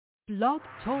Blog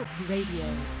Talk Radio.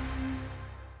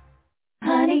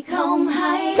 Honeycomb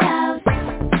Hideout.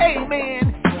 Hey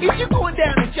man, if you're going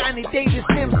down to Johnny Davis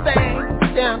Sim's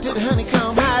thing, down to the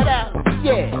Honeycomb Hideout,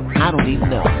 yeah, I don't even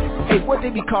know. Hey, what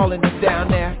they be calling us down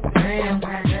there? Man,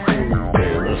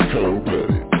 that's cold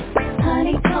blooded.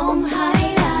 Honeycomb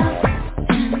Hideout.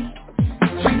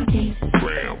 Johnny Davis.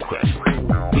 Graham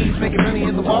Cracker. He's making money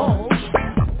in the walls.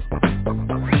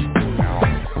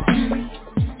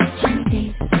 Johnny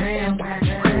Davis.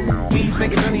 He's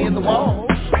making money in the walls.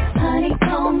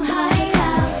 Honeycomb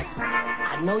Hideout.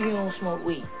 I know you don't smoke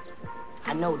weed.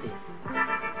 I know this.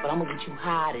 But I'm gonna get you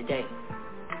high today.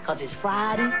 Cause it's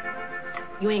Friday,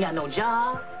 you ain't got no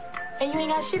job, and you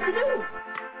ain't got shit to do.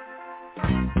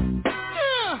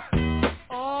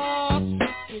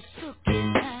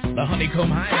 The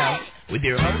Honeycomb Hideout with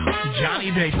your host,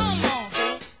 Johnny Davis. Come on.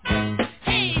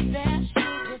 Hey there,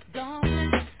 sugar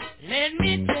darling. Let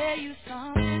me tell you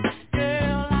something.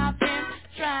 Girl, I've been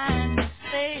trying to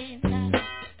say now.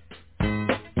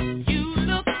 You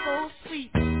look so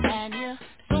sweet and you're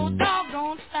so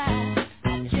doggone fine. I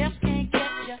just can't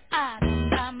get you out of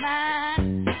my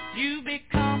mind. You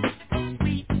become a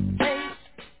sweet taste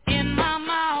in my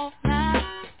mouth now.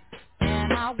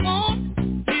 And I want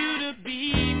you to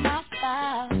be my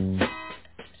spouse,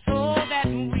 so that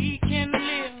we can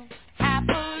live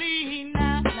happily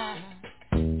now,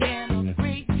 in a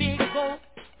great big old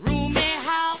roomy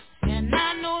house. And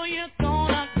I know you're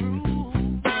gonna groove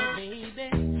me, baby.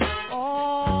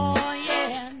 Oh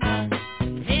yeah, now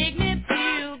make me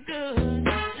feel good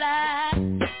inside.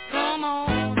 Come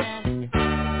on and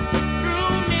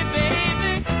groove me,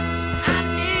 baby. I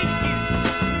need you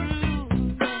to groove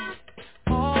me.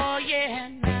 Oh yeah,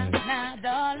 now,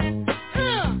 darling.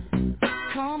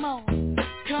 Come on,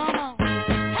 come on.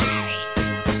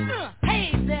 Hey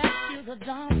there, sugar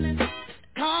dumpling.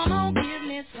 Come on, give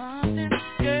me something,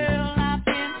 girl. I've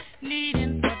been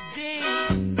needing for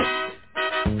days.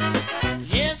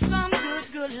 Yes, some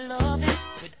good loving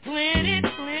with plenty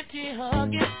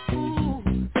hugging. Ooh,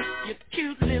 you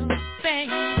cute little thing.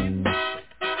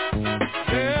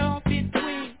 Girl,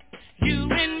 between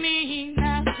you and me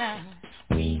now,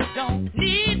 we don't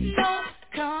need no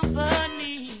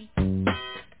company.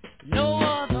 No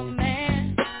other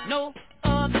man, no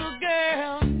other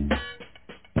girl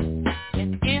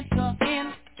can enter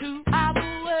into our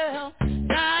world.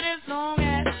 Not as long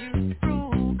as you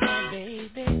prove me,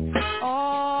 baby.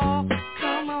 Oh,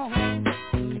 come on,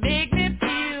 make me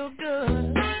feel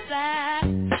good inside.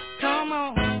 Come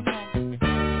on,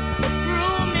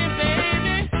 groove me,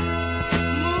 baby.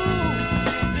 Move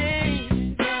me,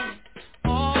 baby.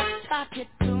 Oh, talk it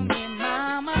to me,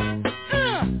 mama.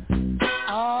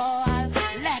 Oh, I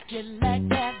like it like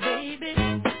that, baby.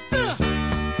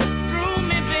 Groove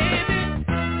me, baby.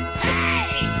 Hey,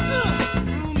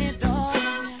 groove me,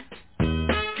 darling.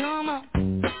 Come on,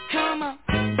 come on.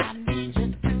 I need you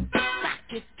to rock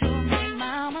it to me,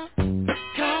 mama.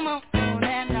 Come on,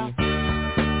 and now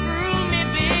groove me,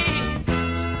 baby.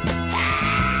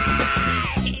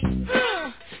 Hey,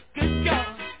 good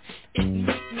God, it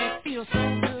makes me feel so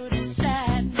good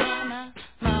inside, mama.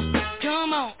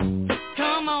 Come on,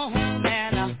 come on,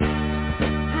 man.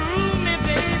 Groove me,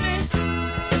 baby.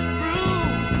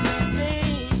 Groove me,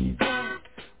 baby.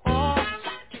 Oh,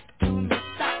 rock it to me,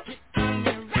 rock it to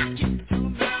me, rock it to me.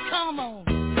 Come on,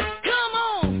 come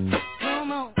on,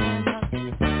 come on, and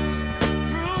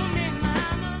groove me,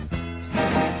 mama.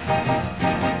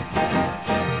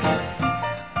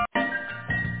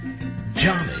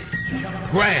 Johnny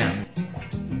Graham.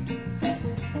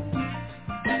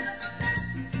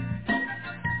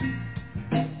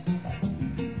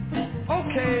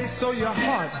 Okay, so you're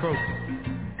heartbroken.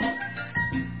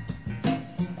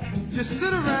 You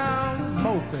sit around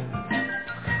moping,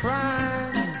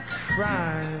 crying.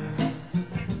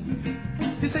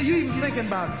 You say you even thinking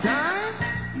about dying?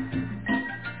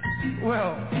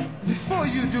 Well, before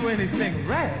you do anything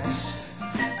rash,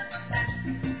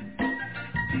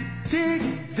 dig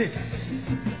this.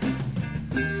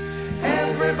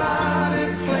 Everybody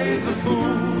plays a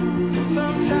fool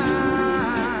sometimes.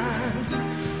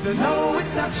 There's no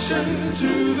exception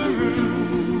to the rule.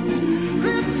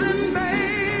 Listen,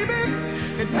 baby,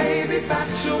 it may be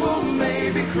factual, may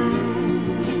be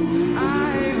cruel. I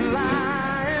ain't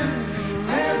lying.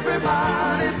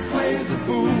 Everybody plays a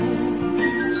fool.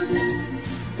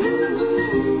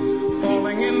 Ooh,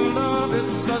 falling in love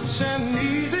is such an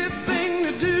easy thing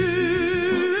to do,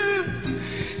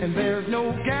 and there's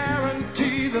no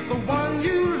guarantee that the one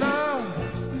you love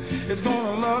is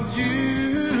gonna love you.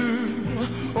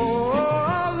 Oh,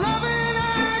 loving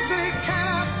ugly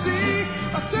cannot see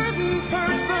a certain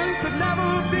person could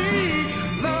never be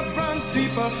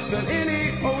than any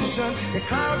ocean. It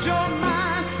clouds your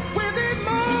mind with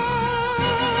emotion.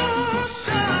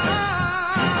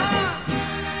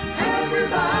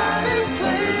 Everybody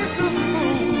plays the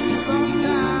fool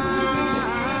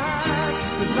sometimes.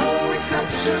 There's no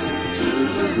exception to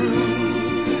the rule.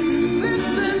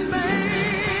 Listen, baby,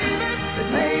 it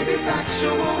may be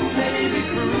factual, may be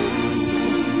true.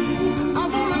 I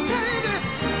wanna tell you this,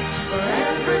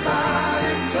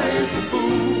 everybody plays the fool.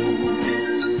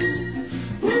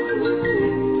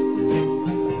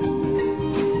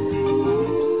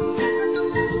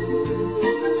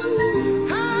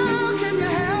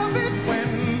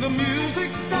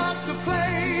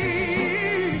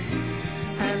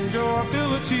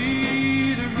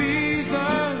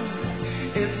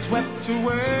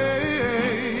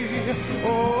 Away.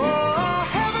 Oh,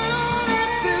 heaven on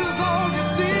earth is all you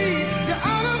see. You're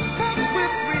out of touch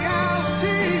with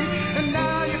reality, and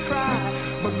now you cry.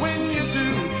 But when you do,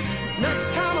 next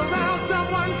time around,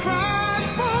 someone cries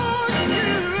for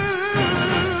you.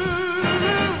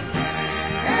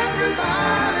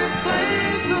 Everybody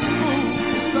plays the fool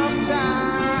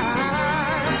sometimes.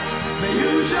 They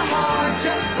use your heart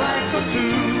just like a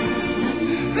tool.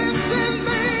 Listen,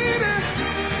 baby,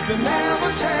 they never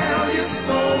tell you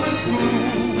so is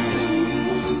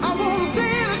cool. I wanna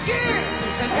say it again,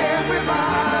 and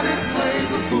everybody plays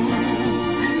the fool.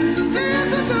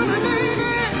 Listen to me,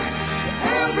 baby,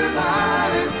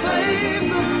 everybody plays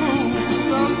the fool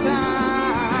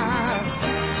sometimes.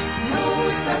 No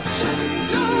exception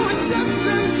to the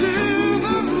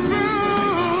rule.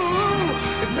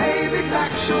 It may be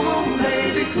factual, may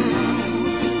be cruel.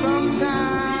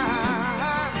 Sometimes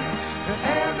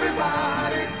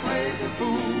everybody plays the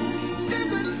fool.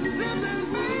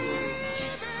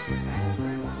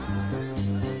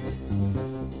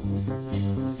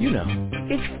 You know,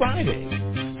 it's Friday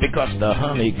because the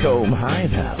Honeycomb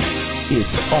Hideout is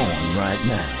on right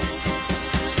now.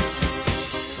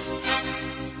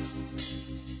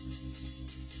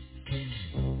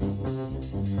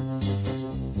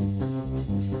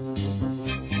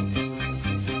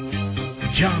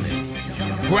 Johnny,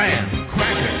 Graham,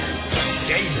 Cracker,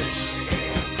 Davis.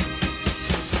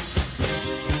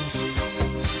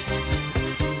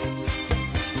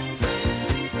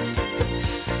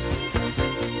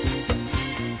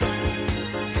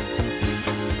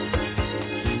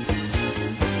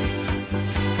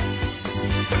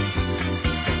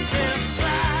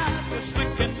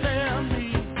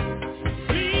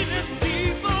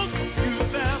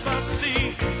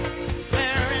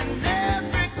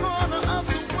 Every corner of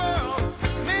the world,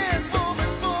 men,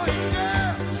 woman, boy,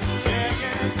 girl.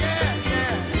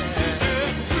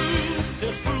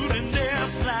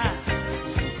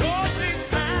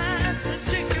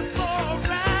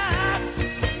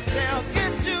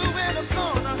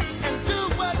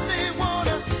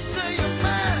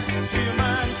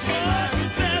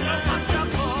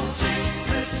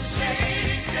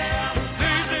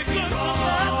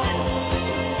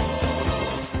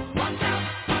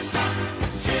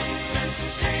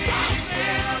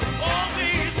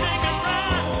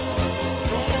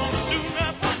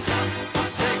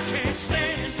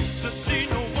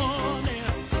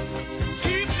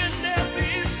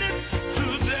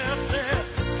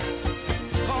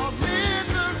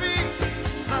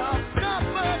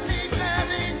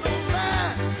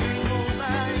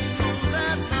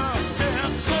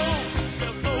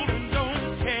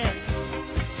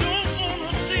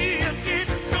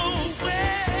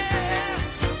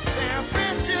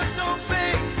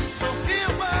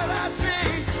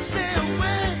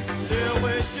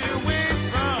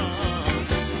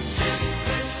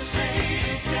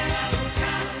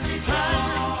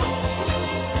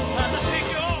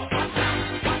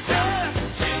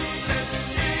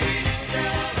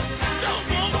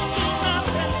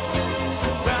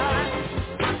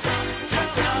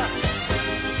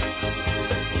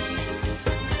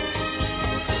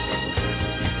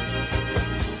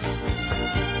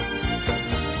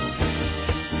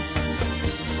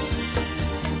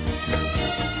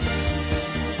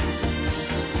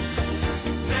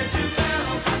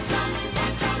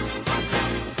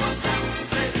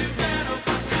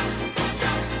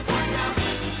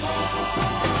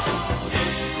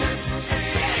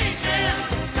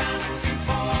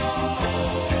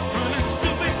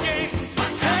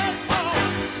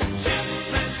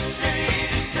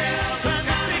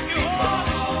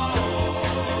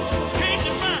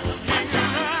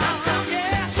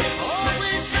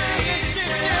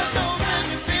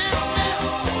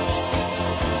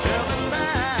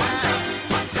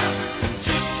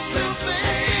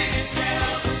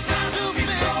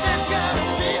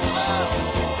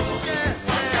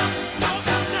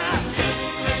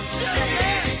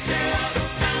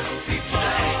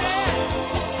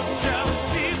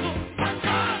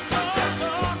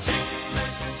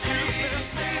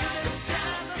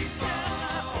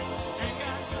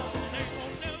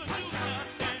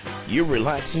 You're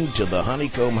relaxing to the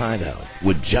Honeycomb Hideout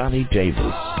with Johnny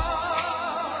Davis.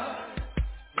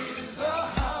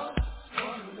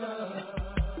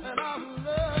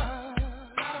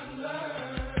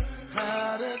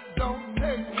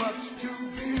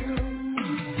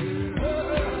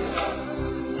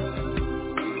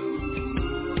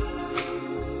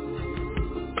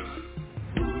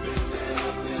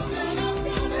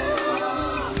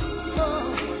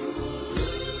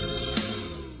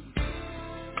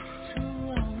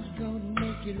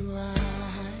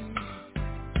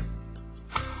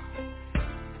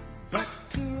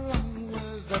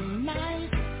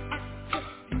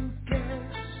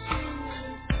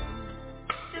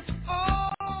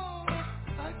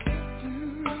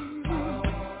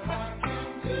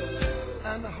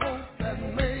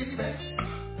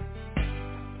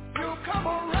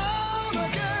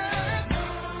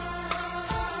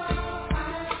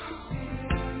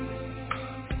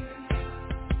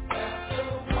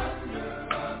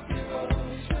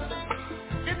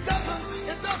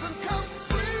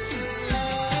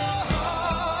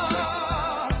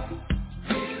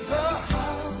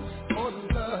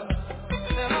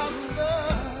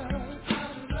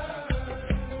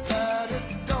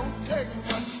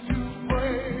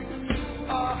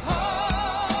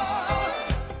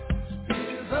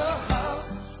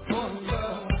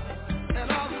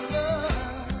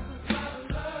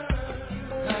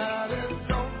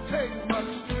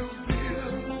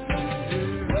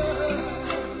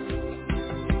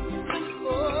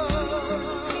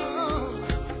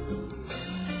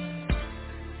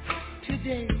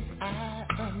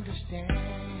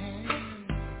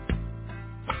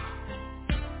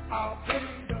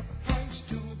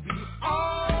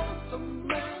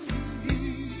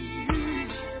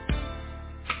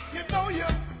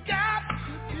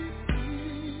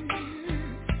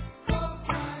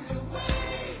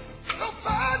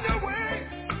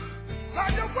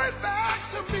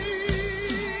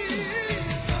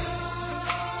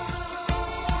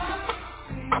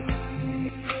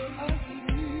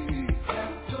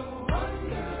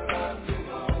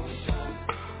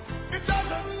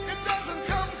 It doesn't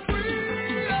come free.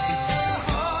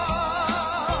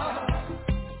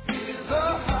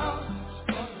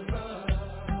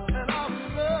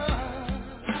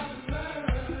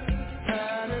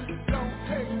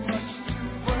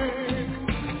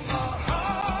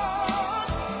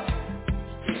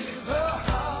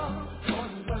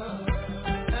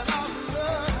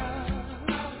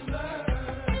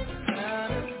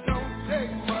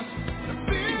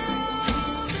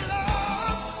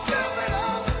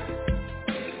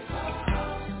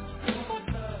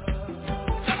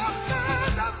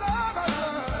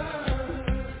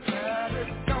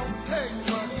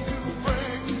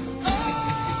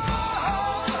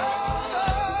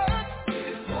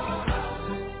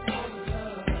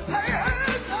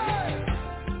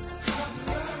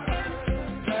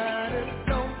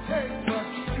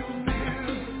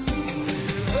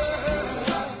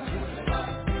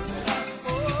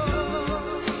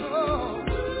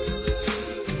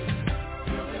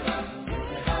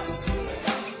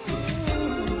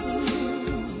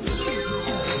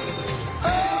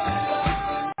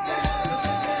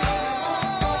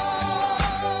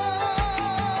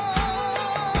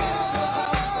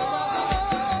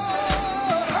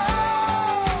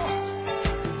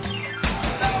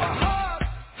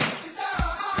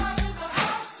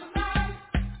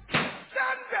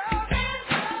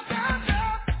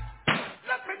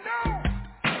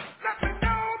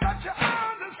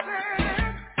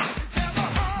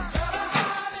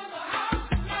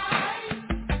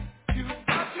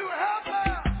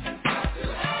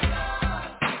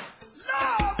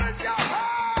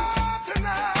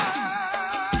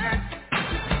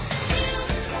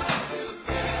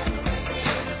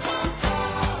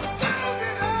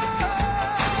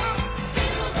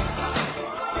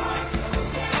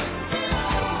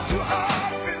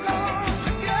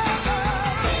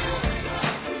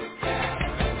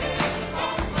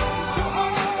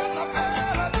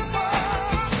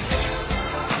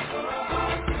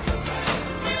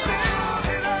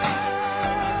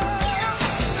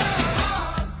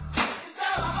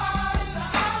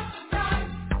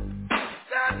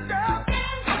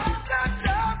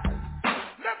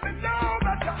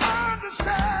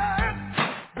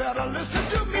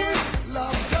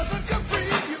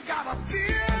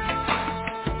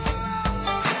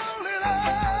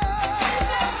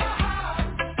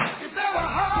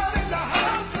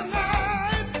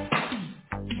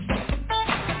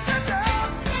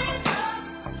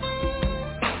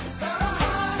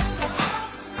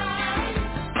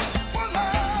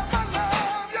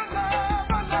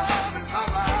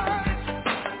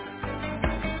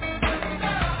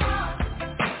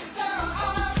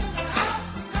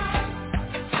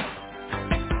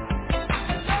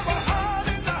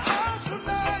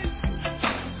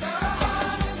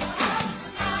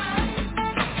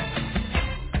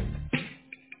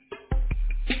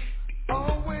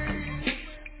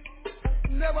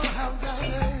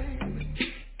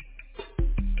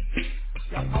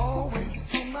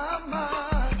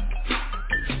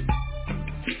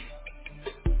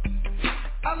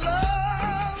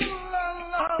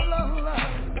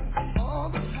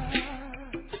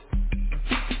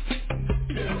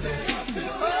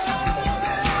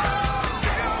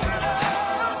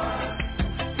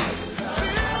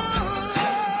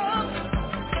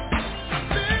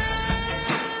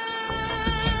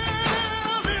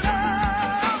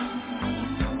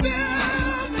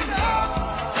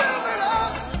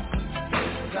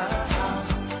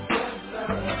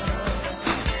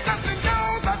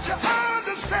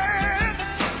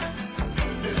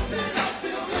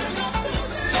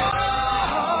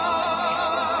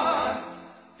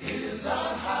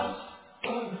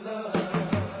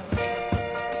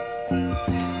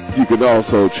 can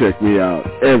also check me out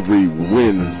every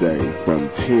Wednesday from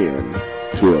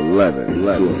 10 to 11.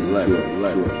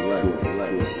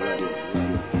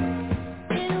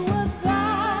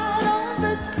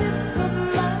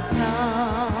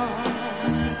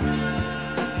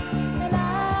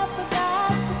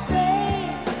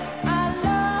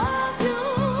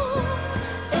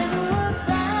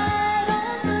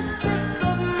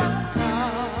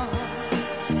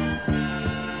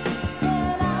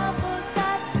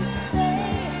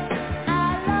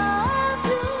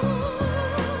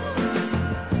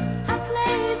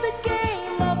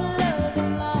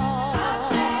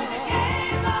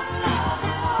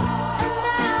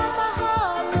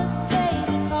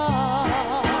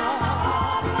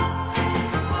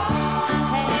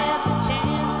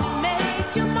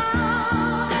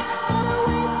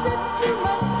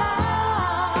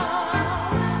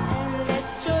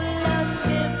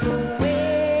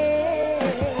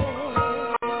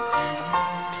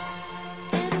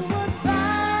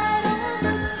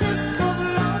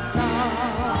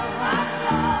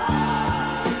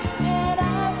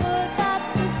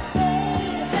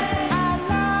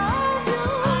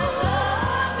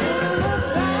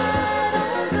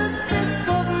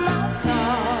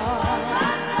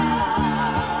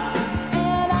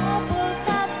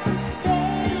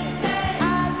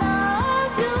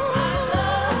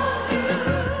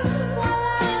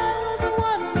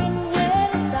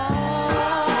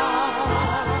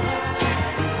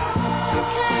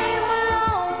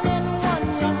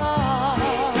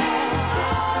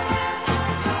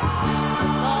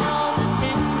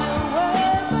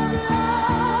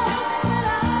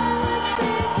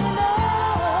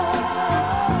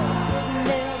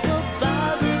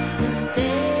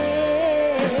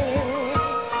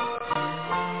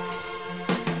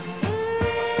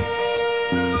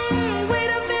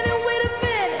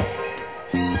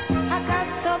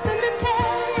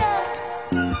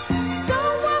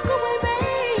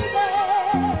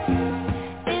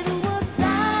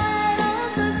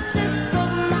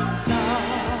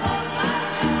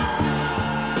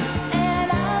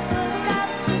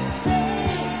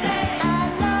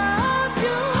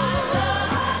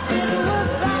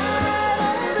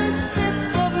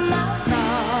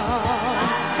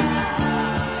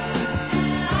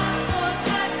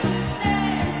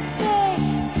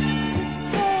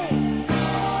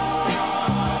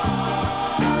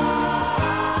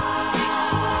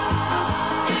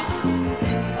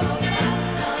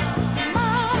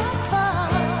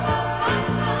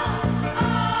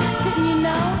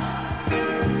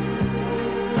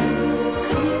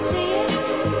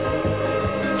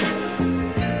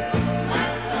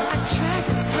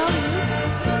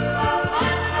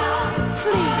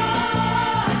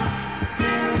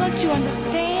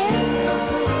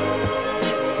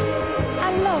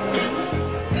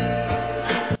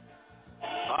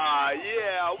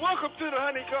 Welcome to the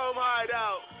Honeycomb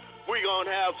Hideout. We're going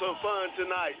to have some fun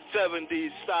tonight, 70s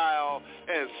style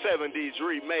and 70s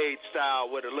remade style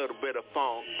with a little bit of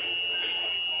funk.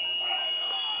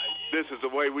 This is the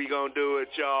way we going to do it,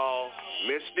 y'all.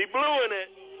 Misty Blue in it.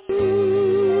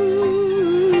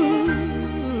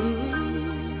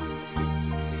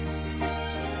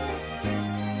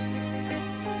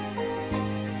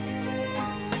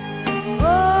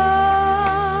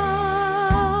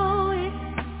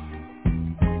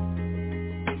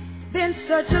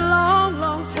 Such a long,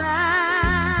 long time.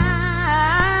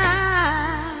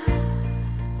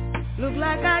 Look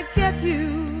like I kept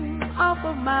you off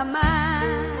of my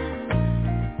mind,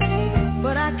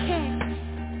 but I can't.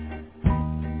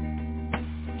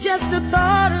 Just the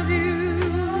thought of you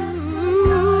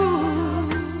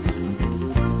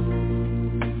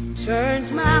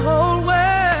turns my whole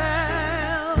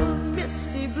world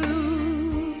misty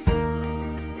blue.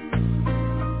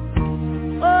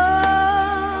 Oh,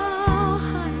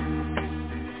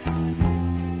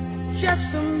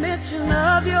 just a mention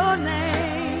of your name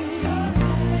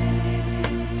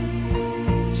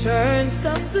turns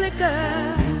the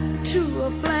flicker to a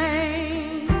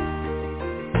flame.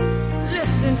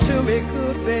 Listen to me,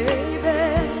 good baby.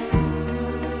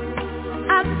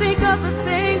 I think of the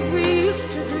things we used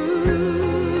to do,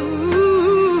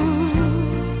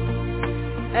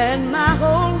 and my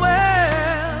whole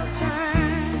world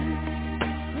turns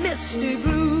misty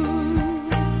blue.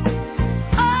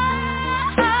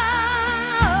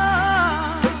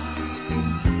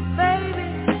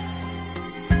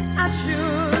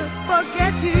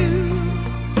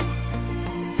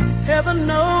 Heaven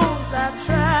knows I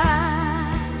tried.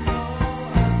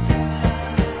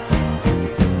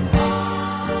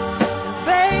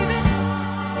 Baby,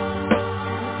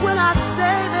 when I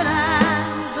say that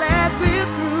I'm glad we're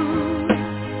through,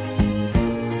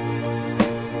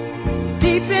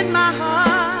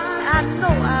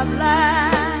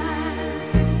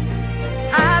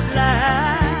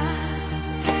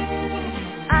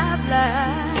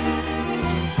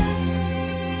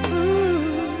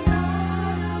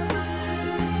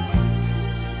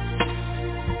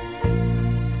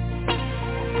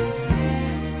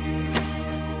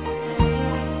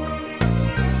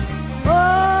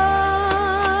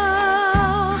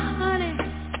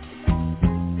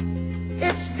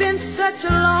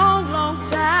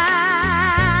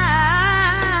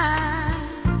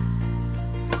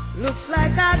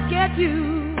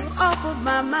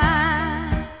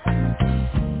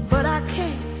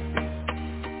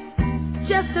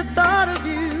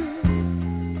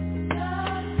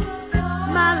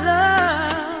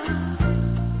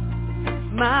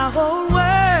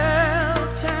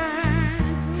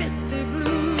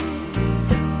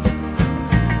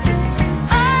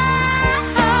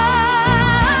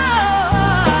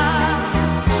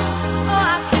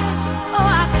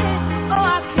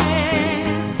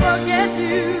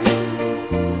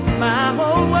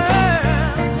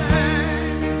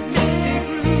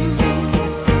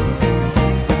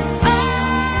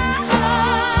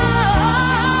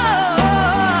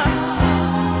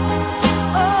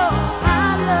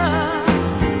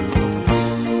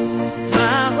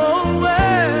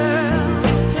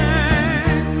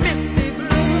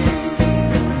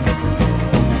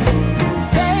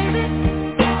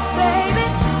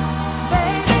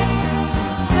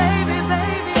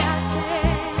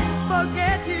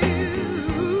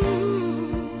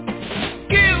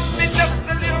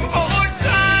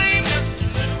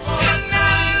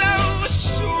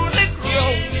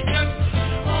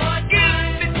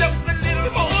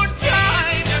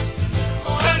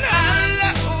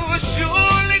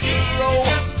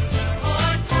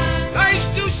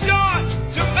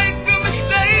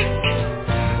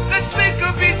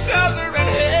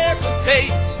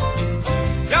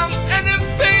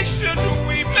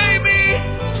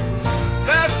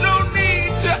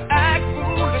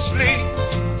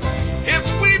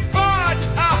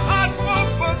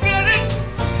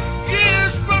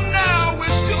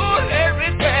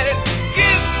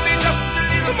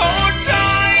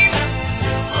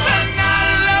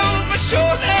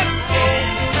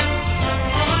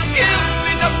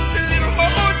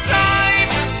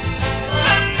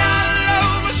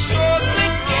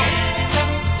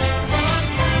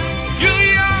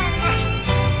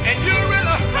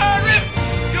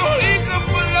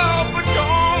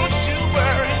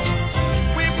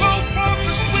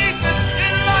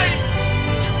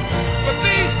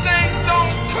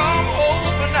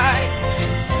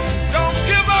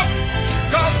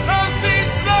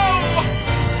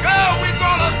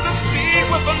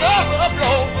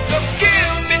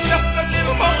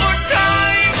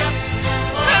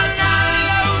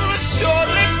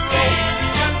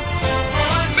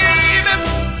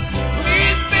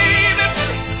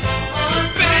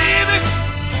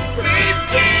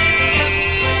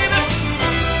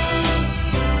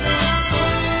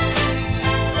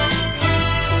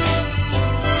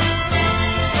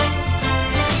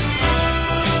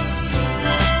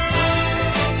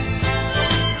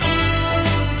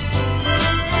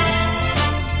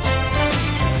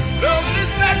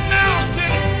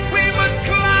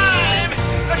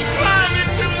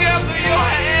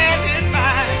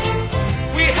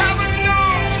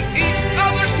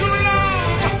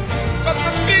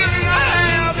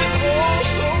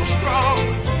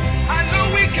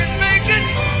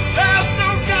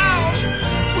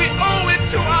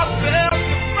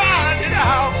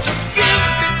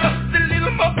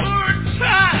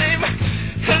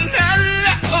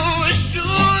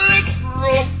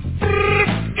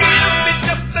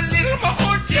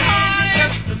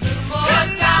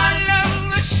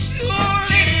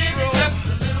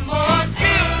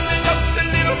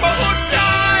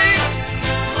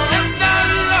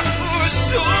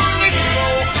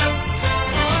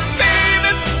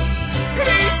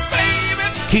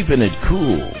 keeping it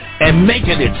cool and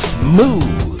making it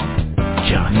smooth,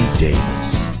 Johnny Davis.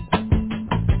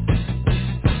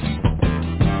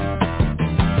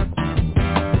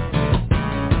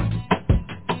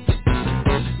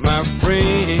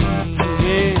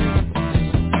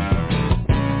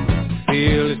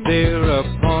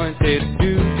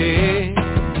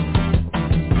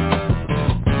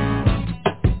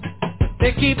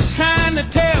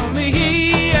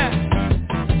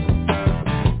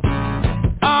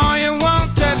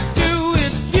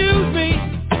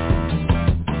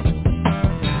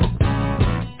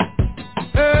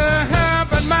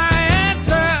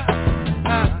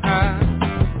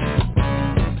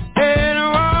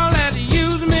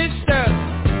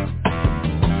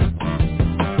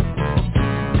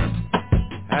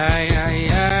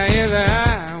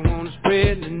 I want to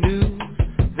spread the news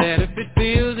that if it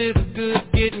feels it's good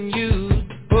getting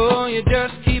used, oh, you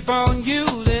just keep on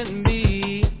using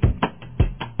me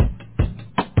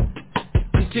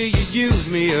until you use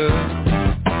me up.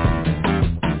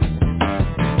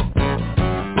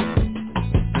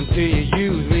 Until you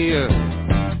use me up.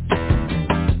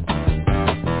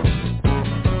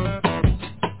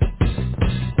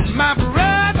 My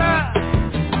brother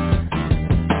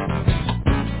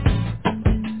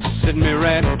sitting me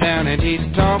right down and he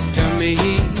talked to me.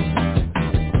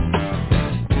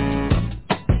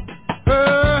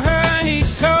 He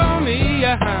told me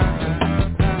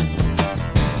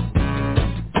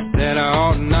that I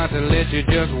ought not to let you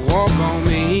just walk on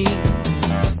me.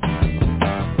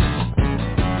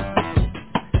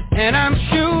 And I'm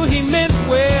sure he meant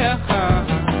well.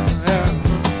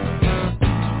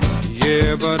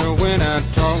 Yeah, but when I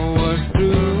talk was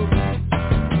through,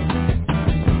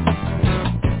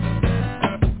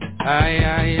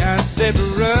 I said,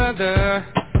 brother,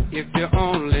 if you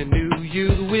only knew,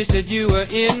 you'd wish that you were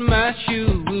in my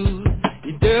shoes.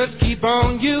 You just keep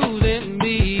on using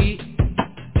me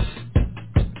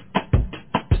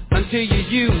until you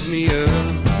use me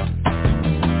up.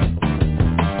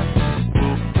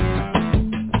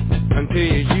 Until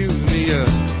you use me up.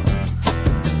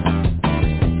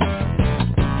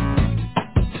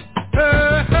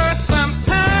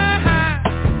 Sometimes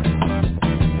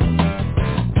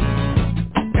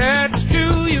it's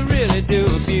true, you really do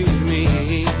abuse me.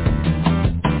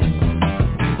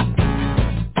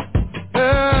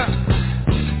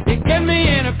 You get me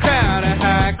in a crowd of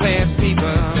high-class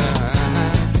people,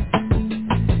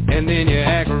 and then you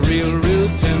act real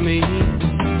rude to me.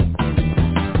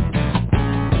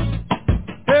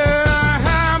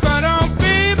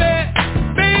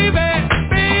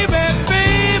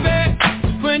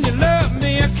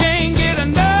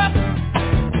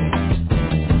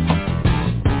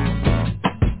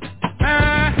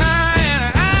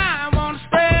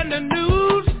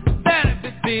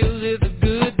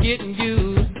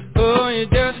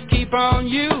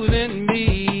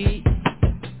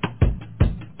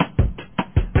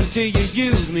 Until you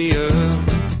use me up.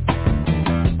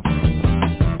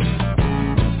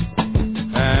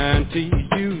 Until you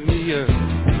use me up.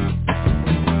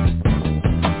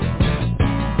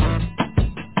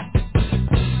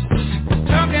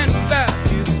 Talking about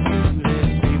you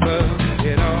using people,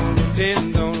 it all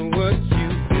depends on what you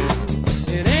do.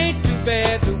 It ain't too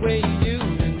bad the way you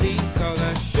using me, 'cause I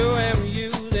sure am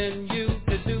using you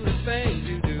to do the things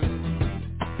you do.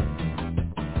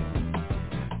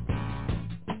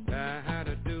 How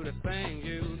to do the thing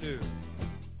you do.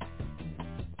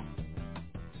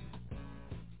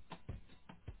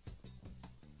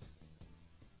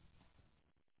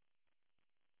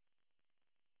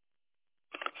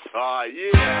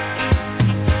 Yeah.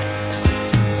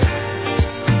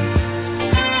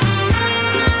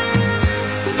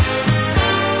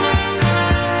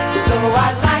 So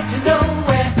I'd like to know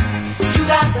where you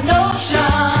got the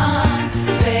notion.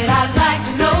 Said I'd like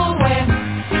to know where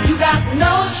you got the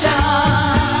notion.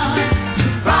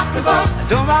 Rock the boat,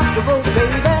 don't rock the boat,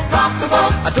 baby. Rock the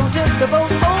boat, I don't tip the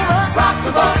boat over. Rock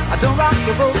the boat, I don't rock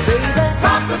the boat, baby.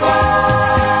 Rock the boat.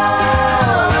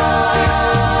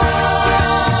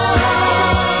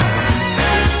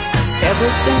 Ever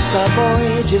since our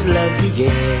voyage of love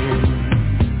began,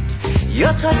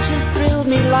 your touch has thrilled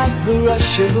me like the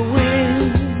rush of the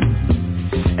wind,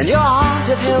 and your arms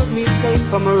have held me safe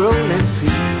from a rolling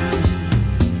sea.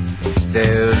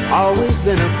 There's always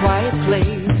been a quiet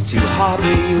place to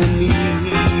harbor you and me.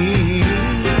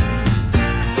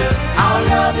 Our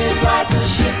love is like a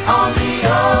ship on the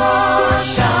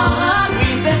ocean.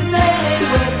 We've been sailing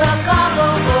with a cargo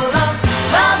full of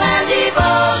love and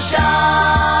devotion.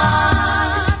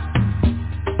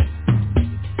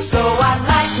 So I'd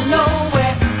like to know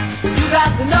where you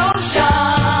got the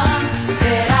notion.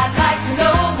 Said I'd like to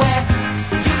know where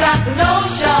you got the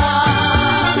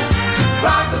notion.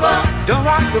 Rock the boat, don't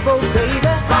rock the boat,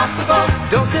 baby. Rock the boat,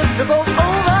 don't tip the boat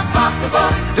over. Rock the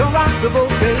boat, don't rock the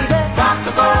boat, baby. Rock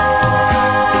the boat.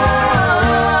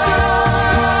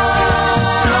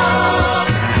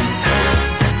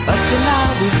 Up to now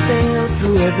we sailed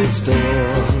through every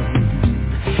storm,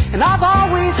 and I've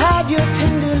always had your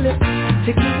tender lips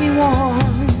to keep me warm.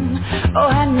 Oh,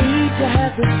 I need to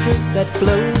have the strength that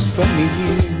flows from you.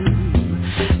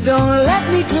 Don't let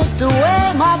me drift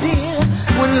away, my dear,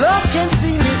 when love can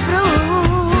see me through.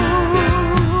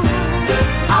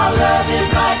 Our love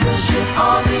is like a ship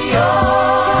on the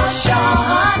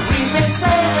ocean. We've been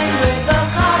sailing with a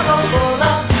cargo full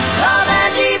of love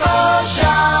and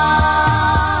devotion.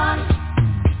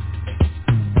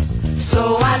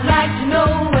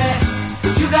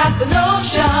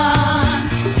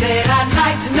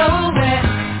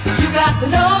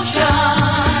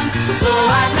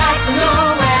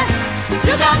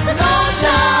 got the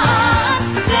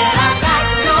notion. Said I'd like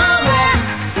to know where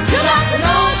you got the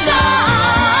notion.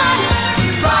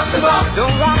 Rock the boat.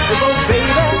 Don't rock the boat, baby.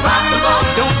 Rock the boat.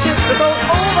 Don't tip the boat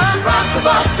over. Rock the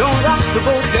boat. Don't rock the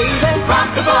boat, baby. Rock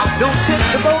the boat. Don't tip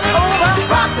the boat over.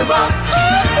 Rock the boat.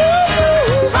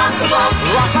 Rock the boat.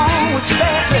 Rock on with your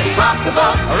baby. Rock the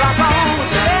boat. Rock on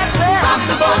with your baby. Rock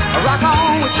the boat. Rock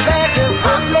on with your baby.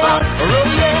 Rock the boat. Roll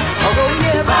yeah, roll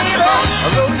yeah, Rock the boat.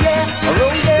 roll yeah,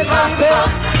 roll yeah, Rock the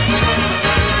boat.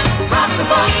 Rock the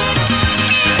boat.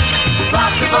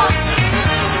 Rock the boat.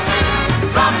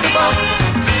 Rock the boat.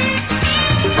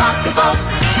 Rock the boat.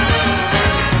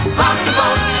 Rock the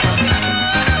boat.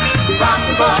 Rock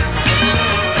the boat.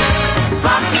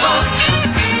 Rock the boat.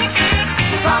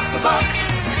 Rock the boat.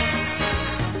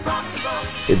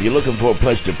 If you're looking for a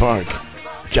place to park,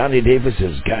 Johnny Davis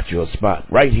has got you a spot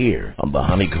right here on the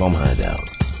Honeycomb Hideout.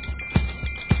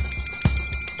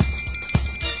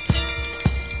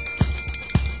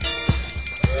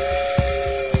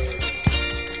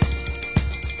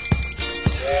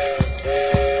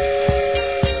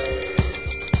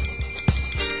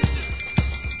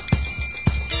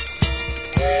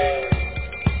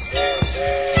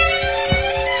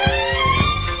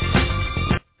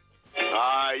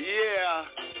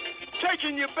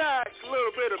 Taking you back, a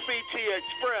little bit of BT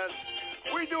Express.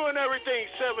 We're doing everything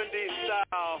 70s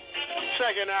style.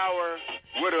 Second hour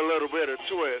with a little bit of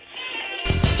twist.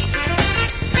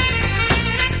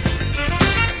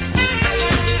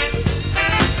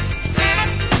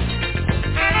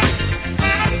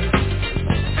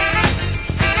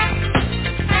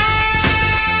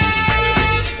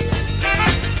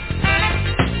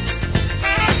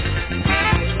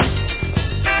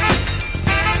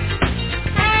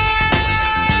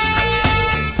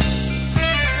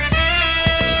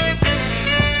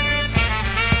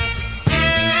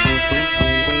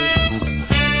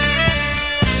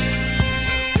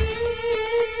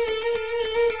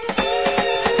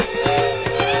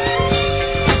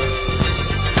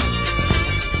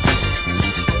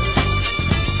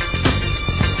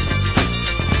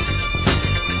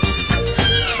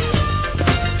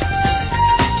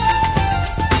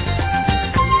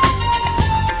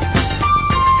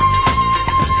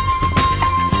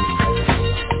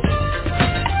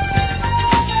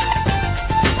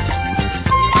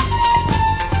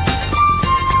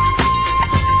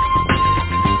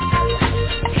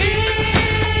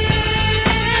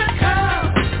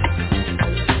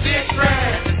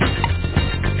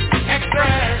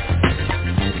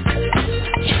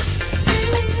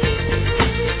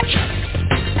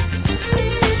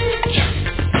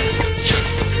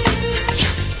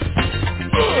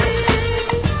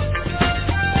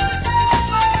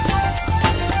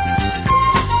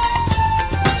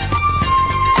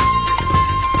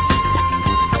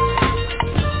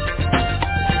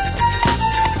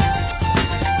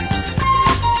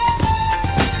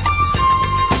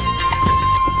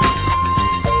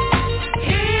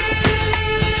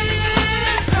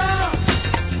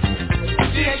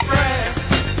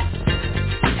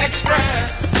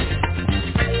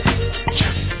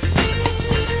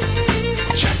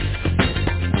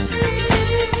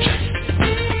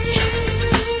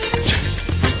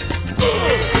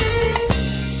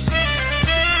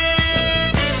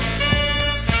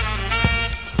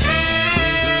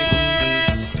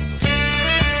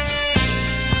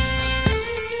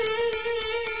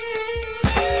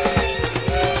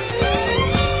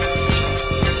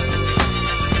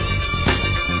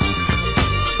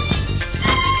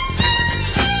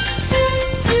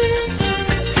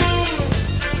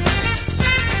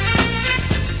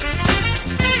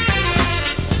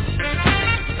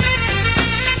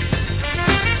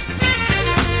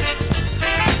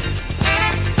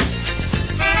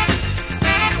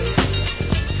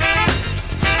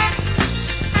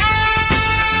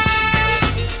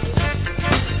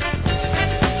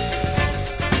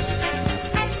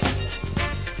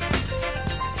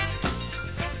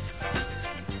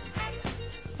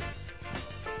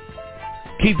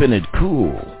 Keeping it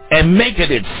cool and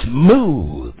making it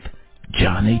smooth,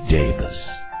 Johnny Davis.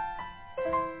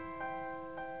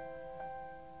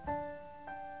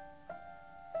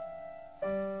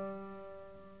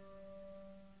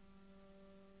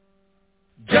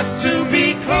 Just to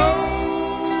be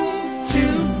close to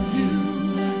you,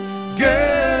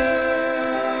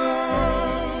 girl,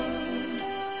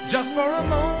 just for a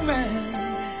moment,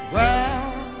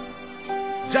 well,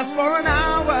 just for an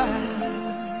hour,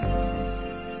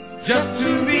 just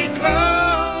to be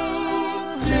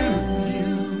close to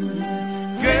you,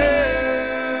 girl.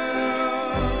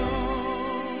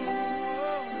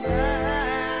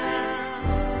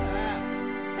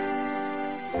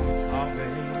 Oh,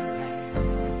 baby.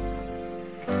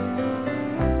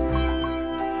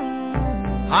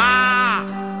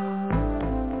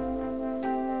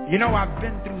 You know, I've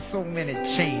been through so many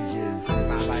changes in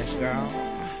my life, girl.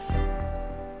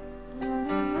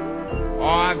 Oh,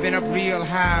 I've been up real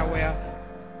high where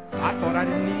I thought I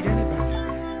didn't need anybody.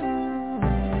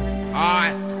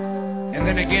 Alright, and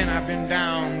then again I've been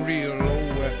down real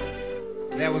low where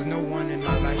there was no one in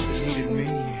my life that needed me.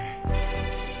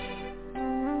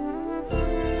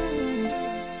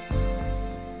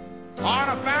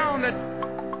 I found that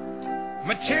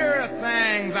material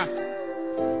things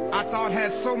I thought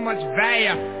had so much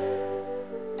value.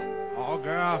 Oh,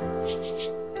 girl,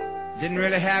 didn't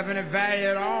really have any value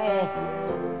at all.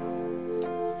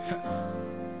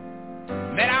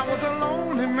 That I was a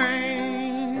lonely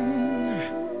man,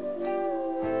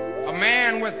 a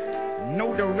man with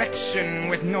no direction,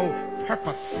 with no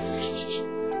purpose,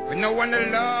 with no one to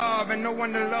love and no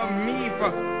one to love me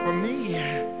for me.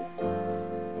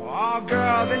 Oh,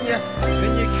 girl, then you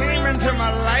came into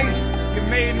my life. You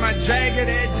made my jagged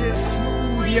edges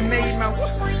smooth. You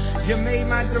made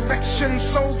my direction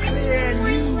so clear and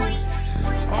you.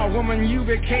 Oh, woman, you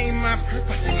became my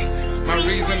purpose, my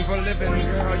reason for living,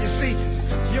 girl. You see,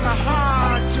 you're my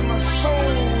heart, you're my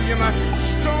soul, you're my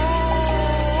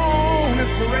strong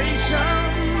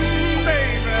inspiration,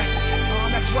 baby. Oh,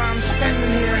 that's why I'm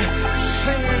standing here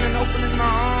singing and opening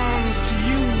my arms to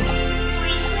you.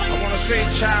 I want to say,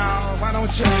 child, why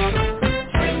don't you?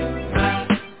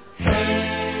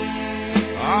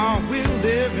 Oh, we'll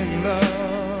live in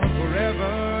love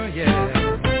forever, yeah.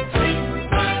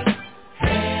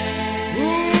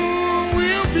 Ooh,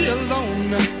 we'll be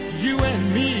alone, you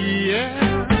and me, yeah.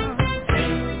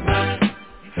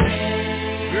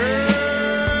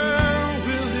 Girl,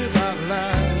 we'll live our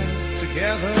lives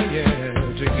together, yeah,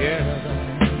 together.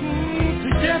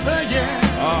 Together, yeah.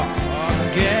 Oh,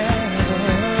 together.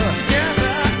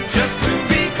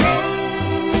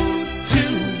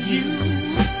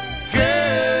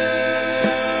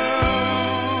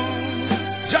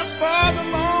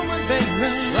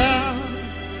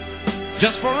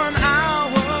 Just for an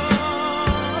hour,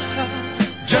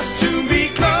 just to be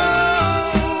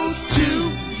close to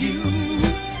you,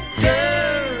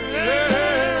 girl.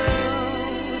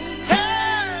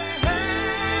 Hey,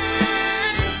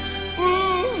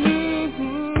 ooh.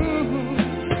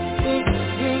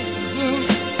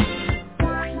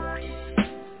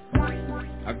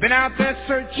 I've been out there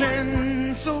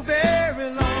searching so very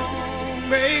long,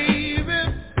 baby,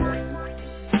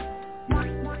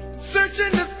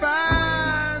 searching to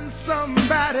find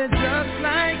somebody just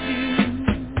like you.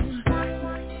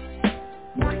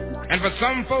 And for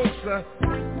some folks,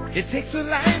 it takes a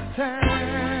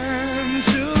lifetime,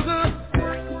 sugar,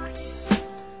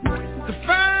 to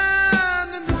find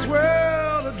in this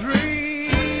world a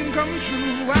dream come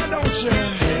true. Why don't you?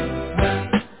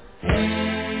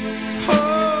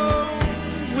 Oh,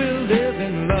 we'll live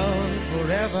in love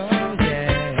forever,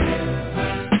 yeah.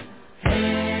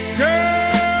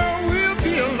 Girl, we'll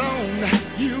be alone,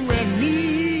 you and me.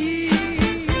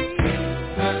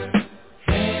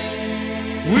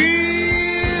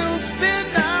 We'll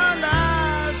spend our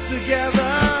lives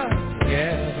together,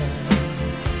 together,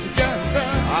 together,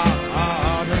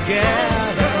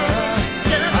 together.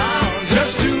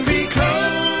 Just to be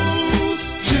close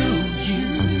to you,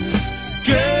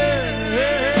 girl.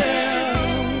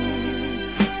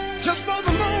 Just for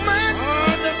the moment,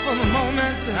 just for the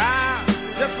moment,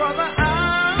 just for the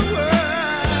hour,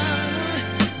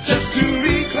 just to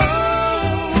be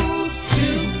close to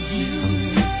you,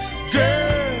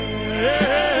 girl.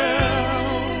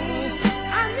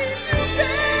 I need you,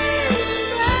 baby,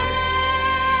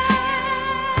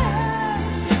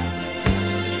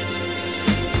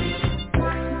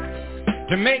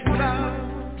 to make love,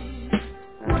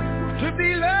 to be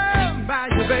loved by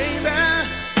you, baby,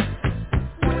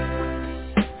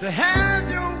 to have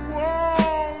your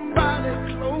warm body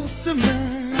close to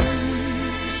mine,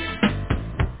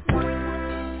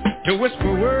 to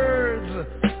whisper words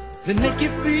that make you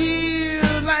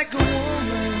feel like a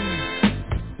woman.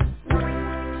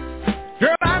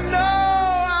 Girl, I know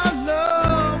our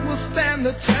love will stand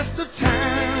the test of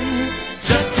time.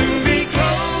 Just to be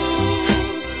close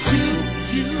to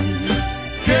you,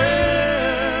 girl.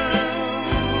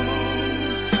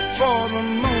 For the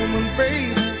moment,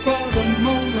 baby, for the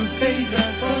moment, baby,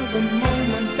 for the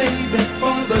moment, baby,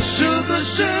 for the sugar,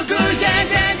 sugar, yeah,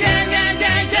 yeah, yeah, yeah,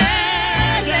 yeah,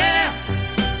 yeah,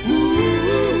 yeah.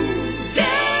 Ooh,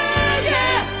 yeah,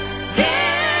 yeah,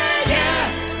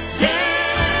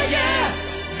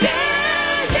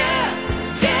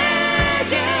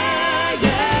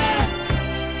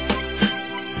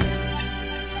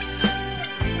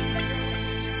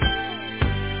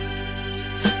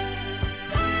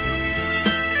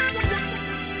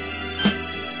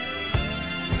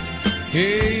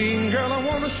 Hey, girl, I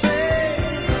wanna say,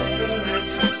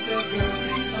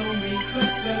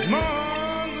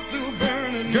 Mars through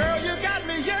burning. Girl, you got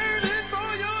me yearning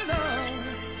for your love.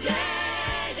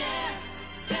 Yeah, yeah,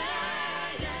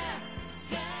 yeah, yeah,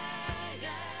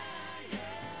 yeah, yeah.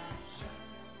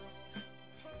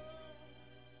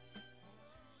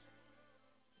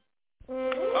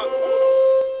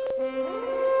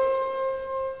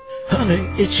 Honey,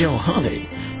 it's your honey,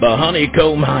 the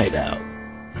Honeycomb Hideout.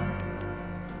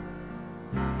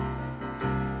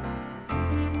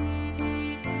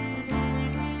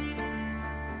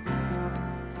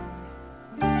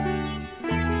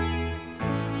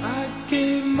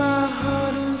 Gave my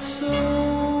heart and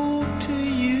soul to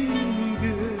you,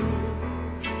 girl.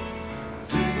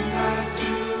 Didn't I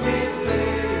do it,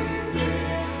 baby?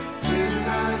 Didn't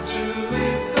I do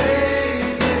it,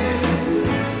 baby?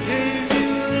 Gave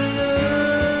you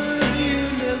love you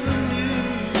never knew,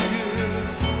 girl.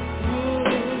 Oh,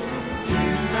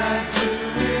 didn't I do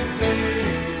it,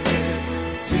 baby?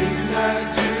 Didn't I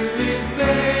do it,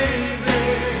 baby?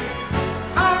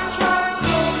 I tried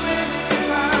so many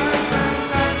times.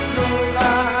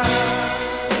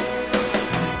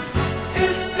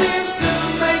 It seems to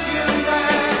make you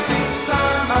laugh each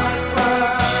time I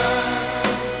cry.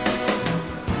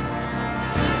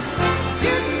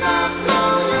 Didn't I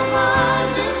blow your mind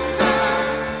this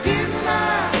time? Didn't I?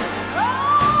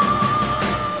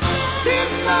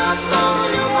 Didn't I blow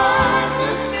your mind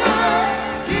this time?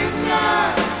 Didn't I?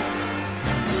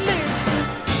 Listen,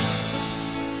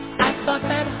 I thought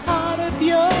that heart of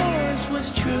yours was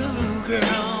true,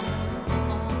 girl.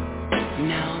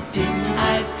 Now didn't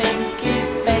I think it,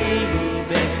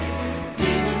 baby?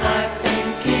 Didn't I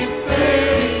think it,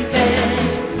 baby?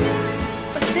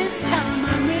 But this time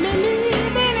I'm really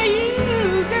leaving you,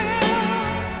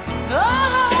 girl. Oh,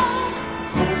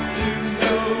 hope you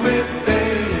know it,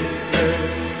 baby.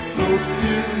 Hope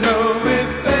you know it,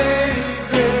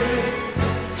 baby.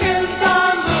 10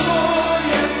 times more,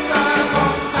 yes, I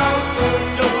walked out the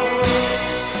door.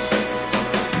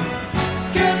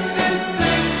 Get this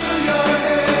thing to your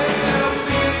head, there'll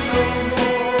be no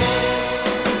more.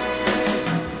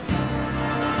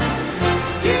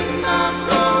 Didn't I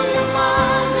blow your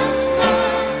mind this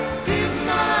time? Didn't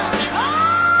I?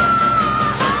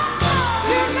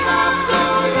 Didn't I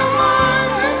blow your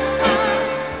mind this time?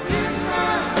 Didn't I?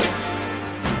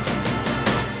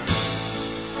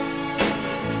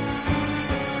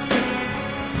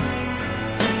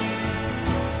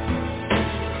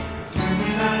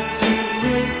 Didn't I do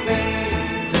it,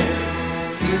 baby?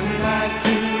 Didn't I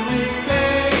do it,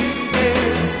 baby?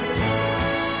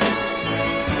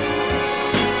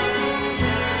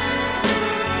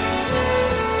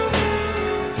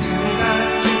 Didn't I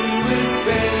do it,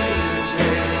 baby?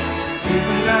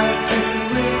 Didn't I do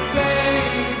it,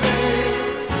 baby?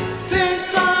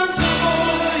 10 times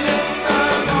more, yes, I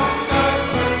walked out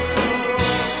the door.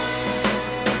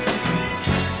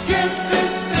 Get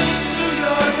this thing to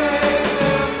your head,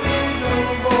 there'll be no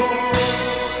more.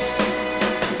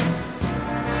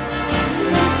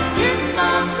 Didn't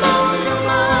I blow your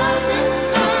mind this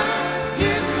time?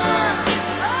 Didn't I?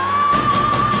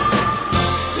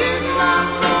 Didn't I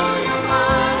blow your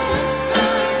mind this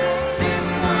time?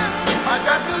 Didn't I? I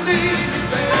got to leave you,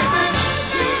 baby.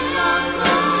 Didn't I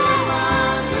blow your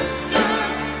mind this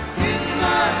time? Didn't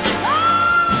I?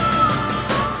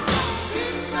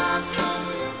 Didn't I blow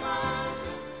your mind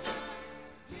this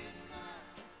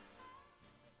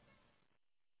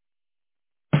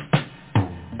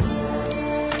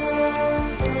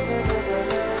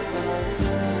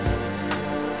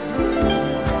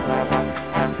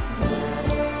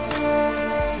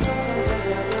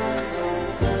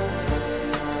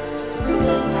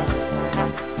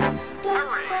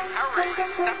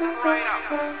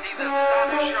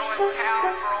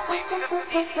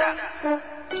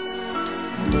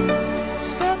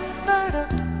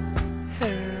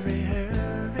Hurry,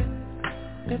 hurry,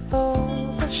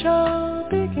 before the show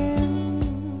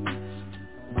begins,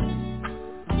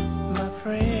 my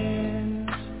friends.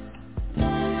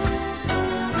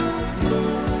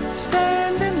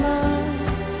 Stand in line,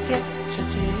 get your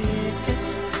tickets.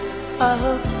 I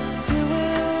hope you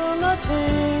will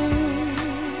attend.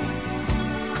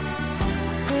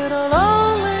 It'll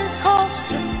only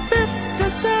cost you 50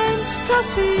 cents to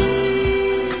see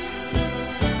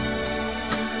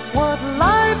what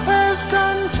life has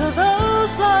done to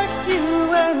those like you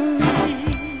and me.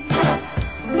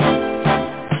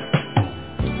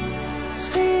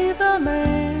 See the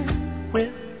man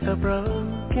with the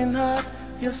broken heart,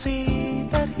 you'll see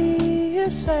that he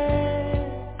is sad.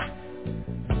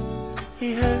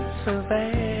 He hurts so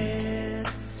bad,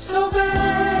 so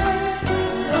bad.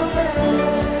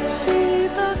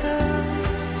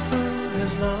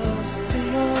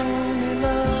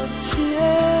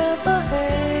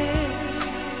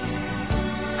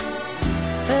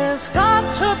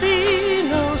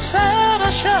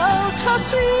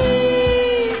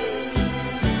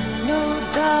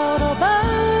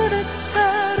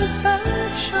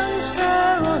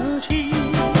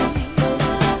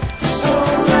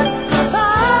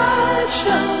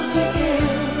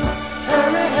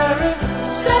 Hurry, hurry,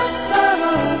 step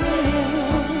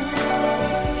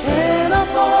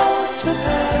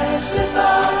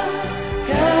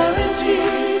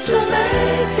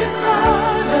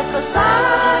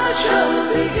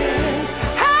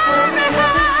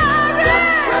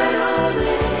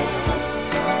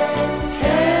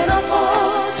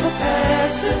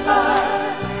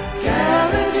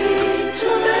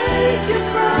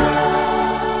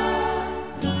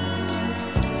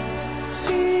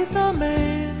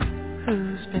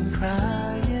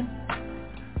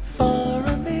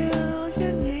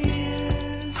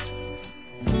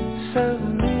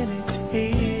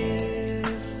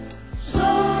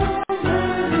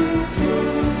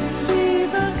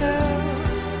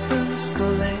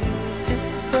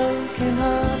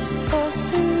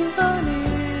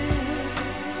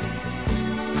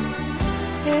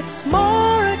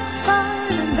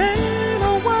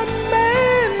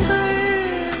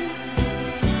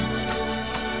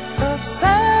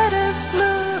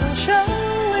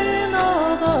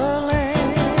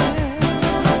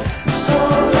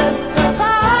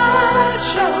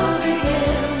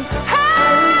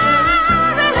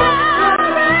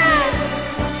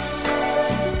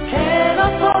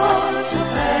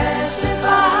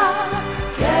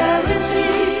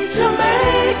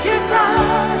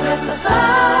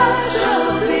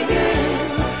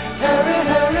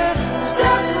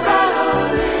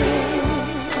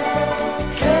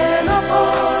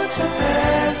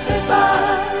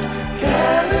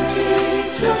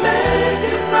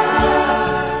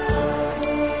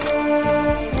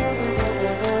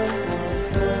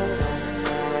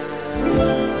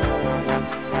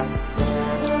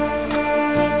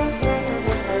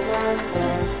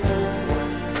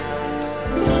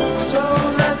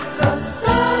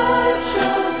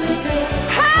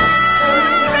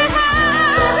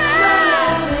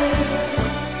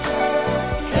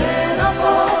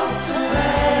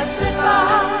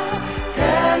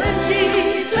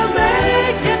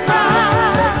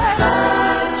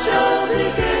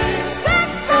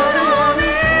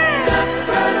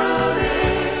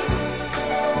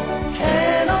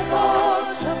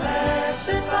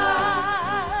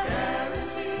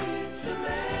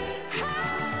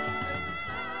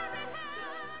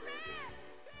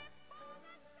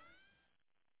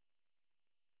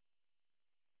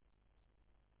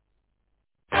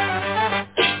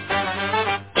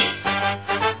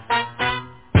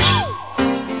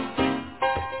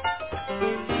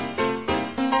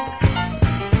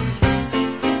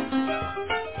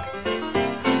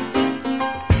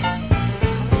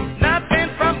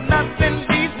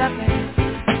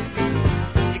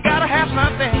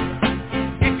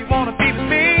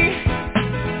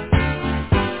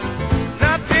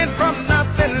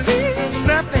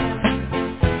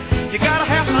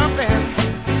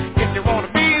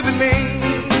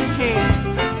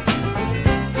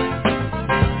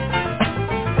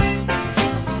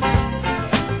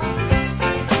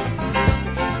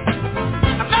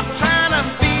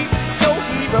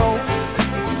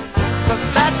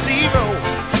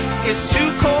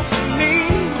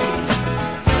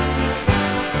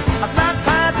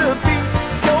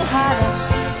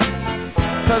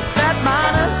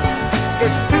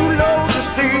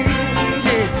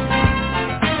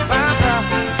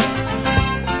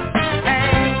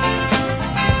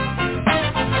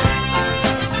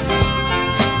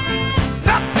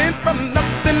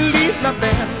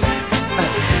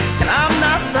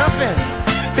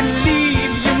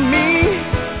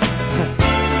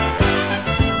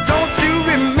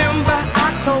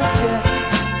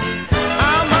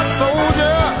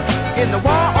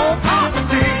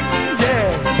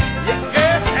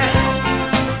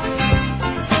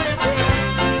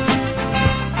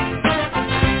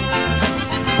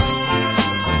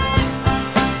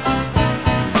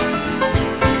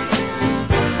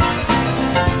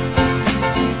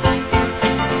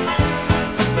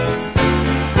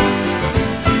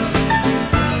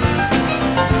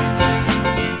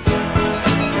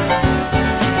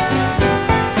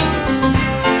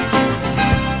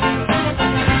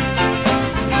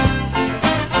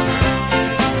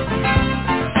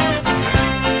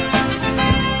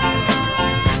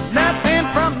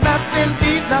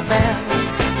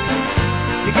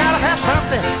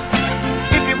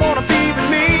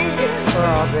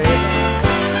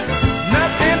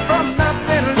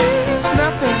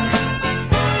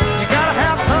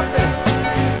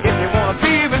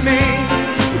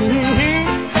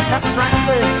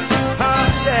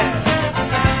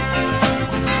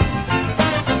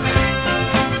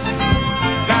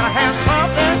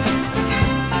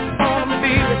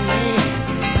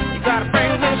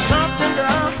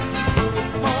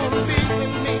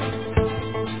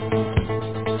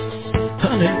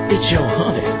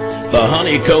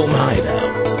Honeycomb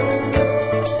Hideout.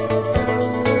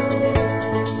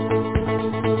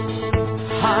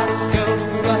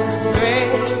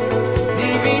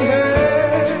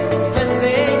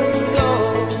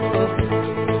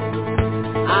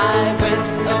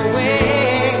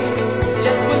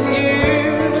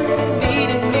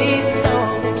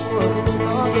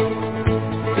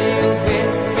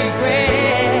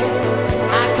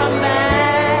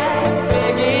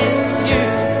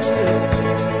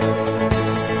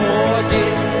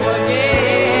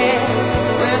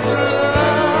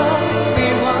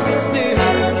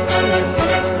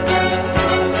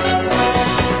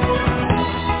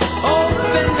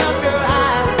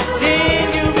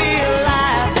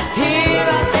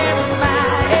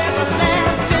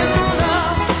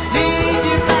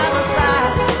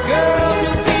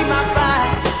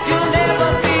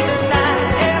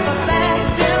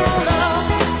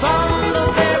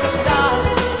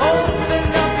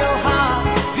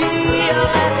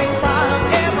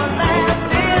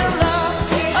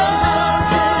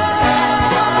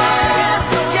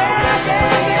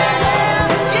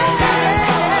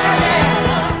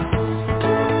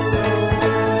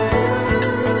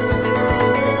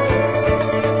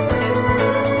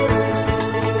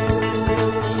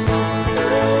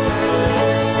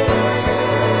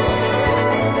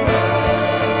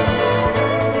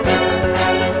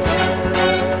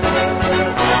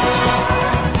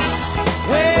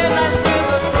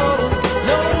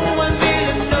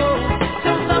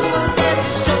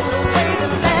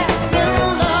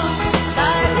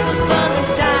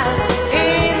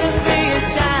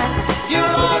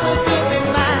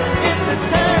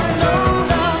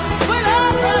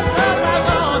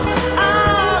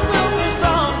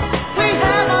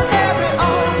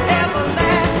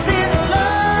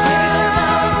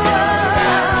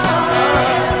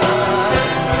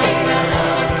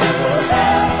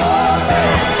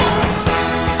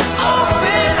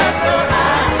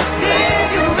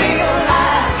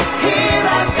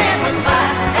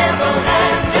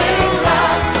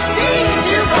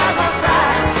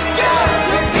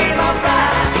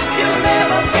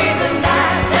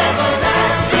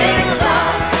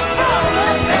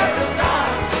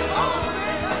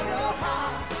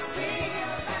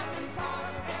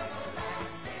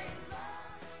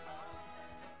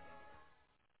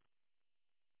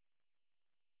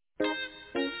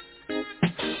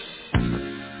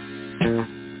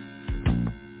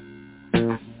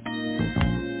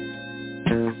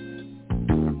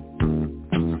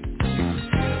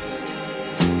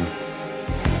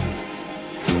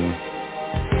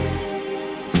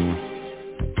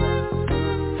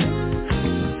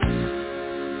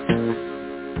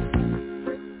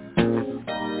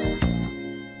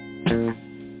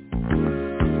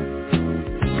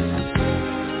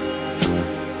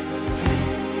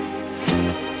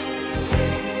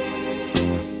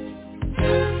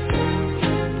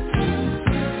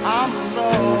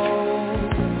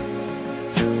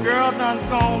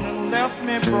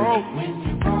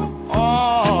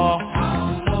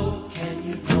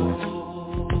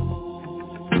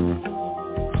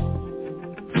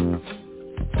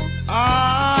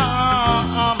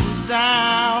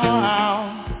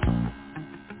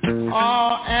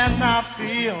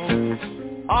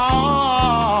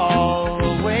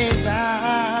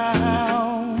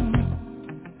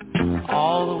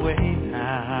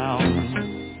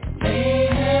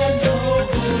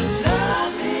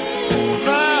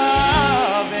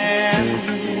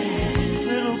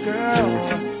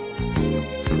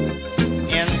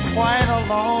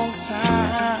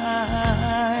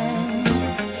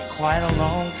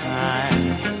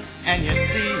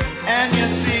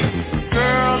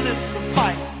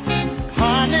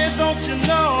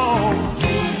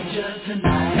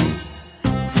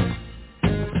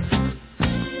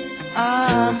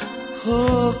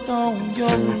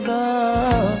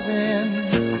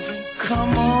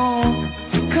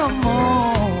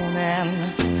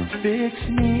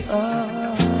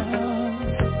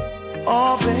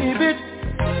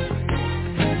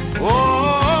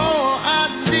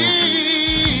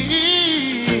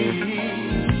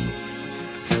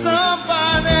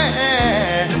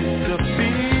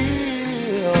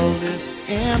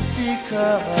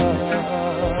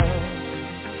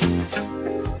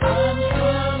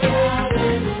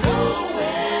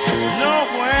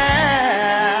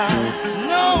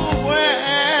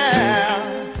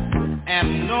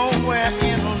 Nowhere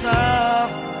in love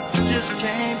just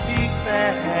can't be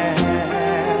found.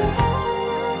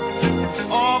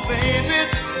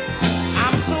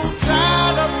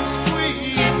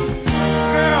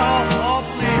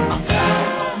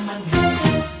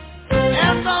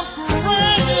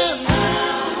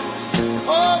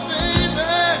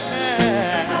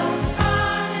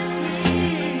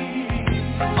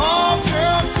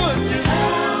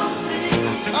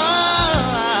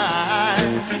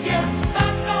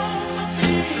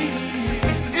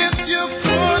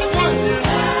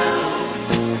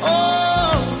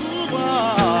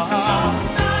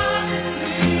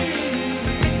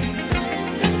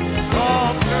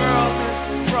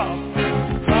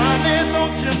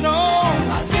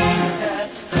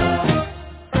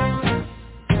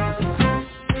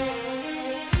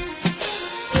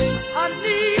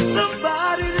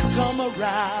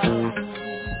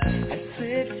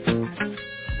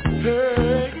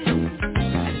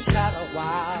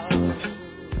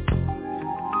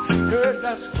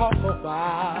 let's talk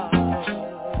about.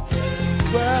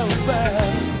 Well.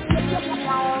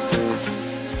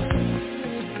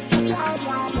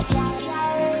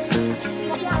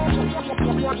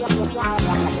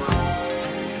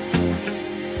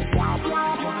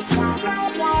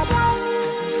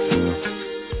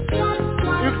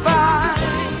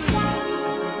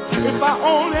 If I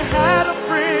only had a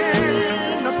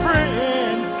friend,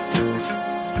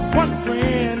 one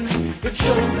friend, it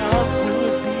sure enough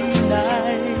would be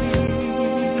nice,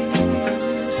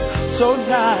 so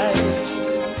nice.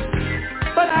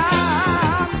 But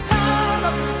I'm tired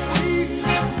of sweet,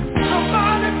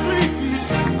 somebody please.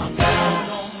 I'm down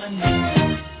on my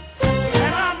knees,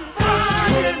 and I'm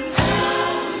crying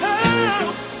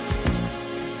out.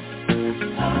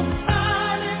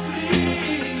 Somebody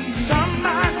please,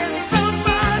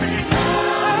 somebody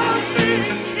help me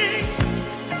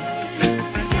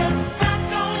get back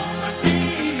on my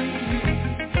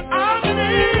knees. I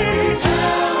need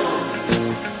help.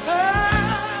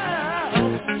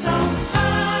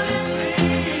 Somebody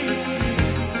please.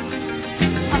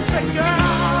 I said,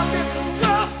 girl, it's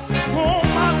rough.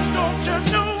 Woman, don't you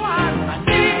know I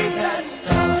need that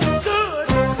good,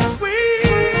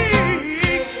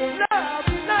 sweet love,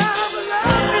 love,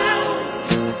 love you.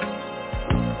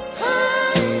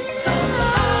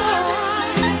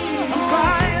 I'm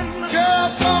crying. Girl,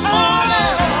 come on.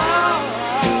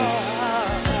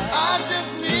 I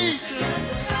just need you.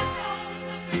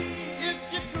 If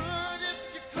you could.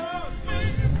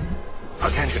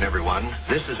 Attention, everyone.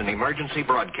 This is an emergency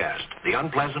broadcast. The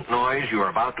unpleasant noise you are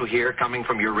about to hear coming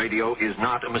from your radio is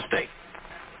not a mistake.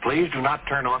 Please do not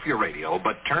turn off your radio,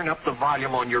 but turn up the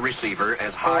volume on your receiver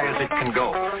as high as it can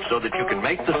go so that you can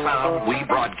make the sound we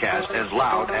broadcast as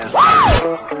loud as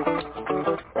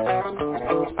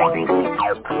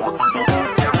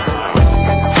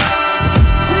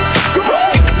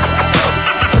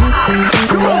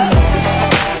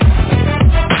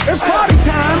It's party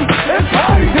time. It's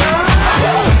party time.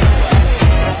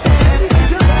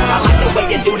 I like the way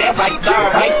you do that right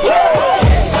there, right there.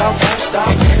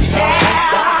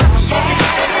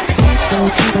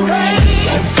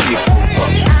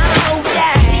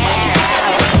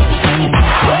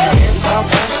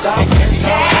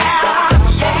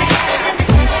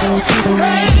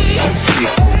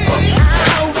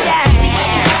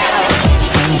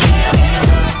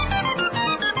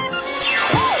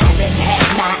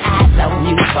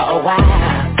 For a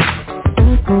while,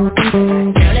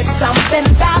 girl, it's something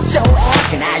about your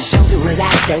act, and I show you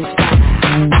like your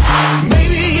style.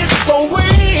 Maybe it's the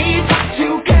way that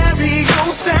you carry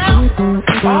yourself,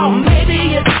 or maybe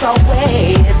it's the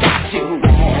way that you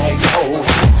wear your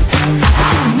hair.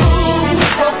 Move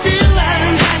with the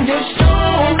feeling, and you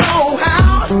sure know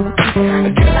how.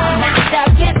 Girl, I'm out to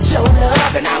get your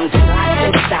love, and I'm just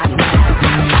like this time now.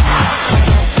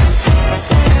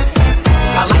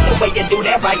 I like the way you do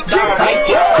that right there, right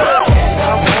there.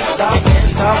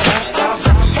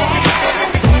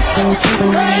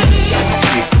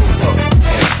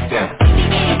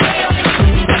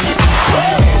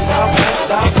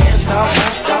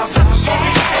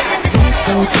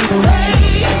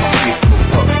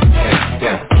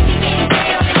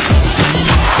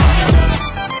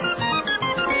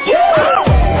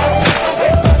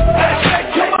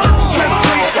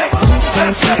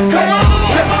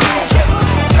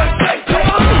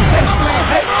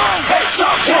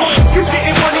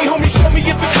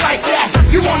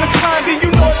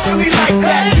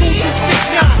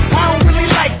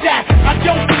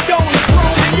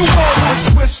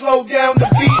 Slow down the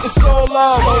beat and slow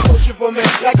love. Oh, motion for me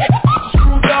like that.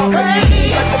 Screwed up. Like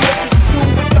the motion do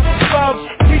with the gloves.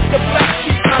 Reach the black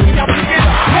sheet, knocking out the get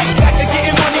up. Hey, back to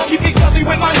getting money, keep it gully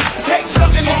with money. Take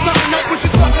something and something up, push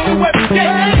it something new every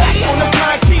day. Back on the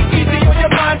grind, keep easy on your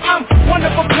mind. I'm one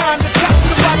of a kind, the top to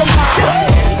the bottom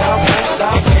line.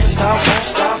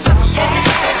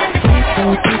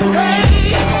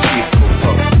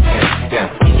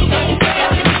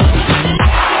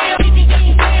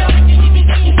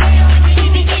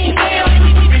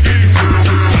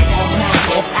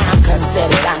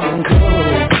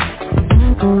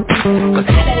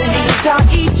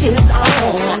 Each his own,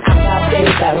 I'm a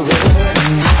baby.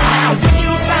 Now when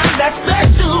you find that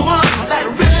special one that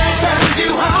really turns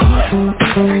you on,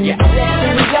 you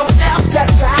listen to yourself to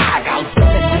try. I'm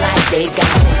feeling like they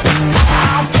got it.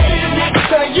 I'll be next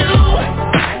to you.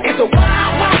 It's what I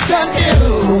want to do.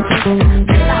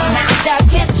 Cause I'm out to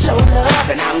get your love,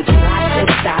 and I'm just like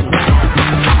this time now.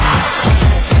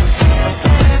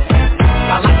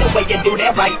 I like the way you do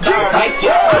that right there, right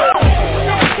there.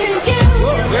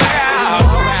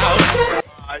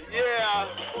 Yeah.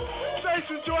 Thanks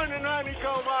for joining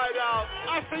Honeycomb Hideout.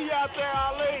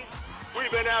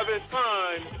 we've been having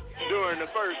fun during the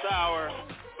first hour,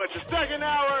 but the second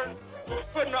hour,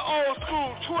 putting the old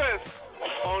school twist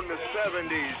on the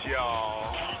 70s,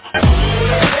 y'all.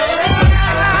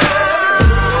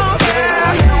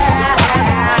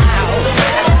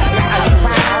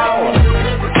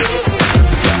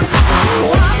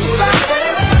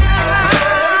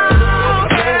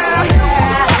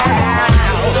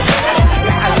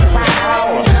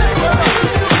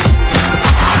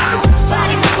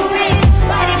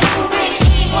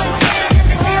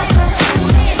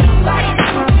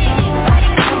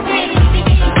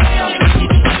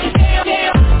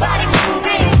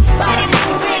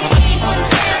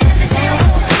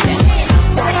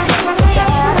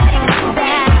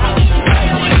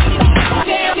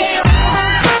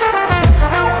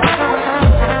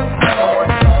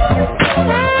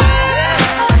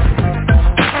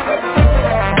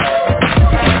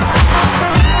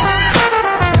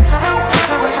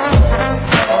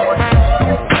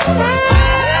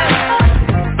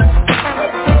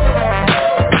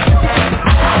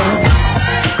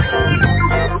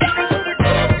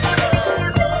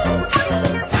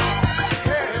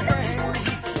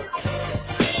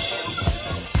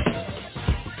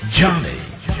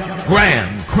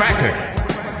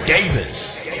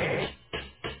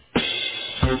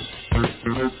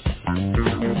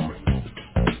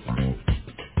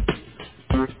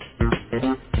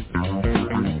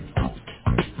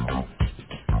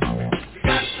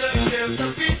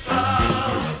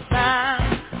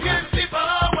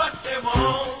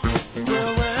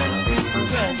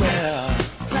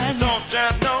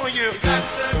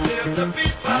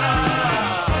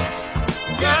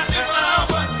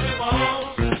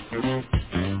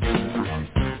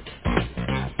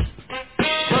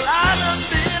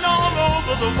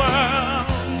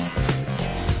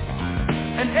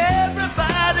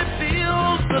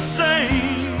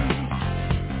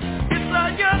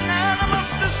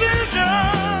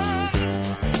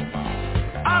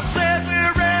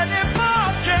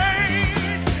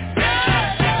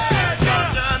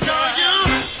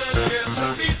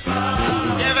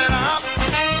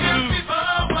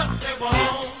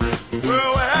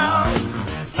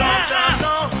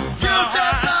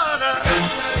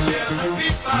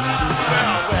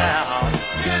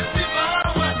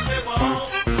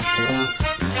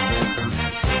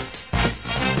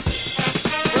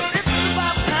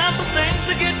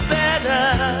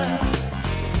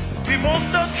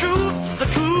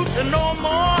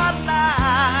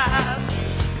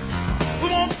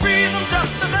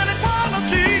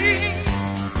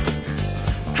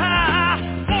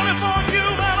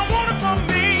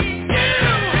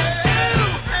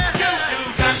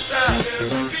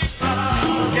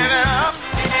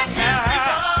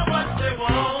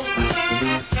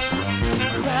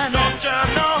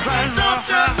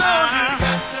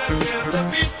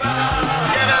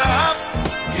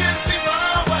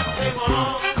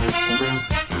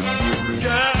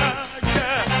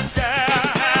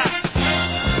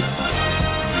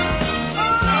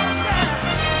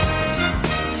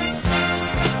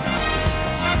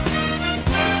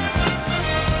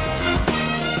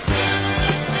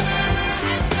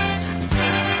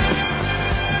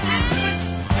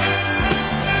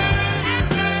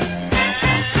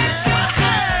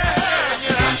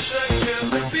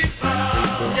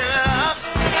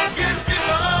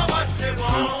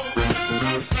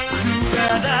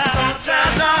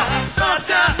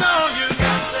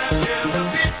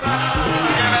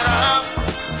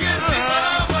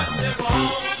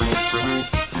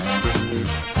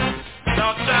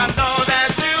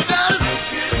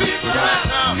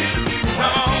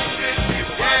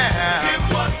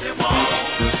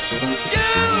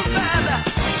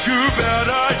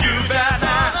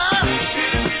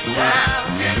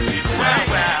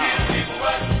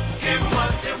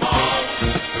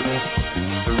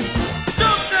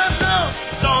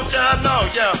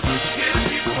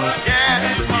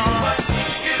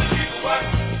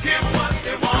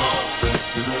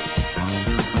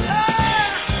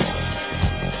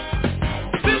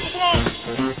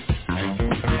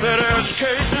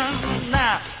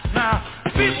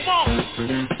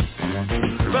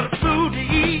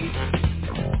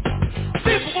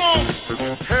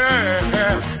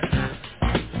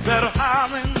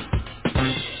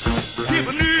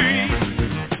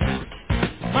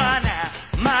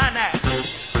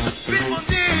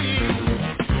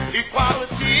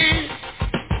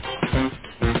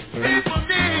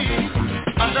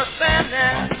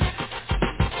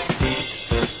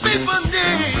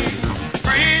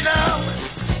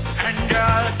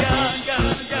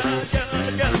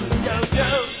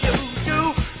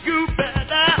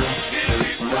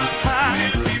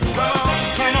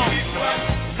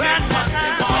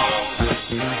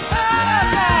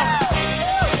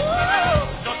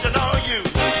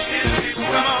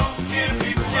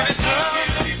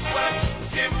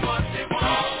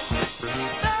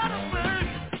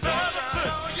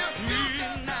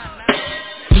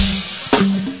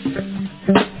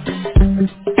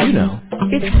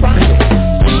 it's Friday.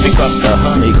 Because the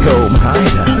Honeycomb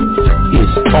Hideout is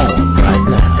on right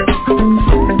now.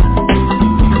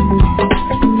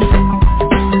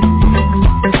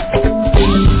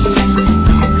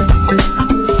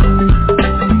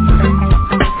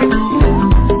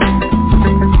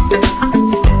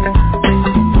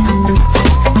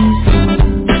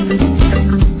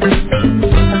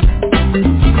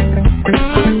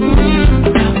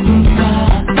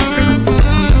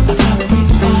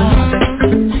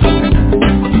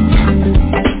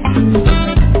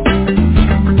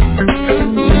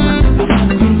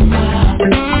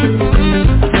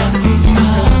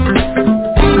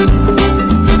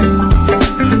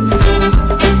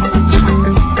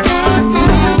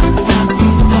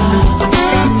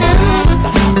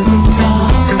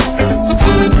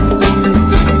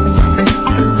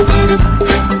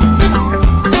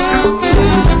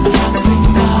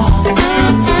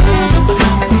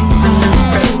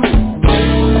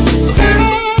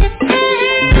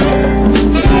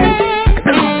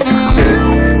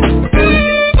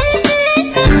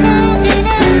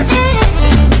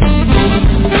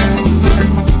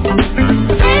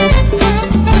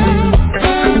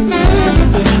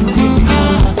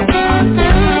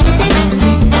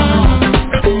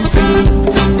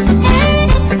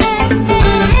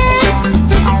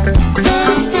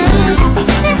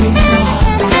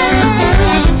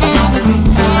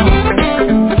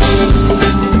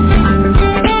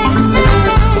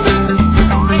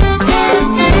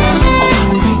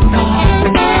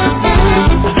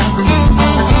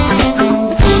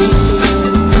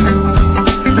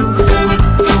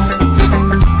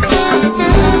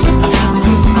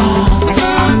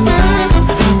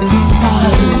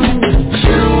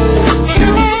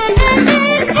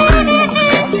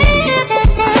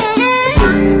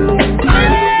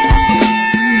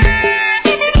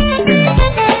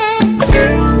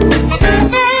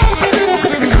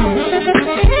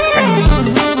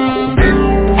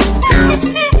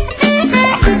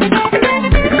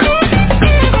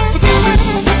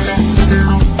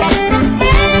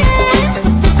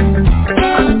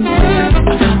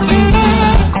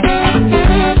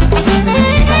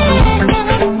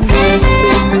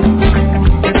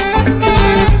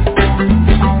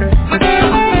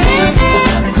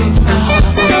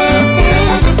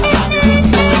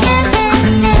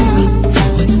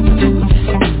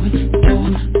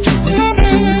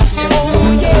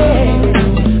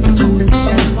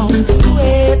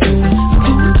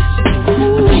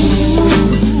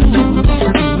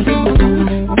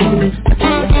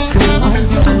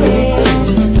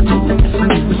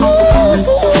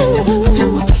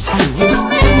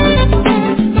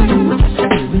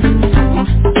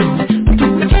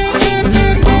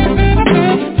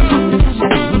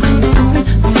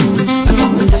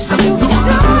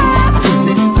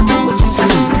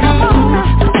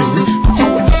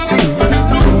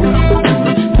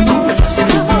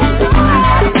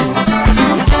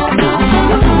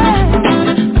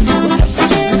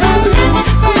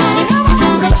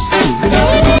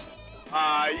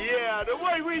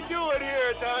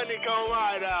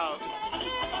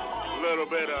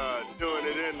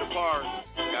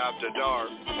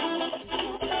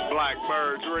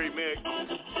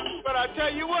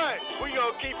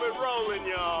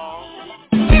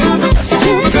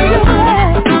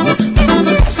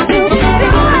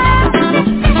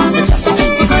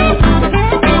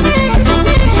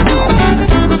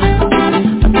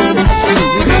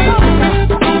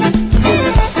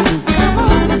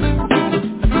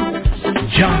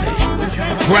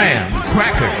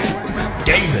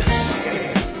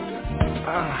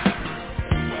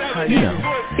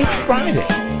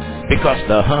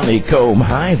 The Honeycomb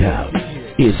Hideout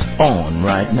is on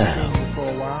right now.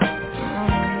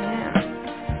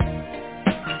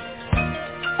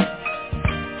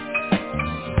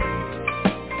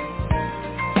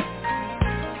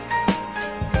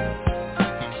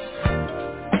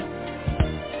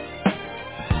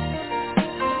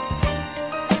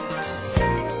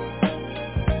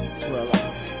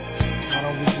 Why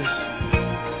don't we just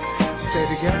stay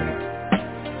together?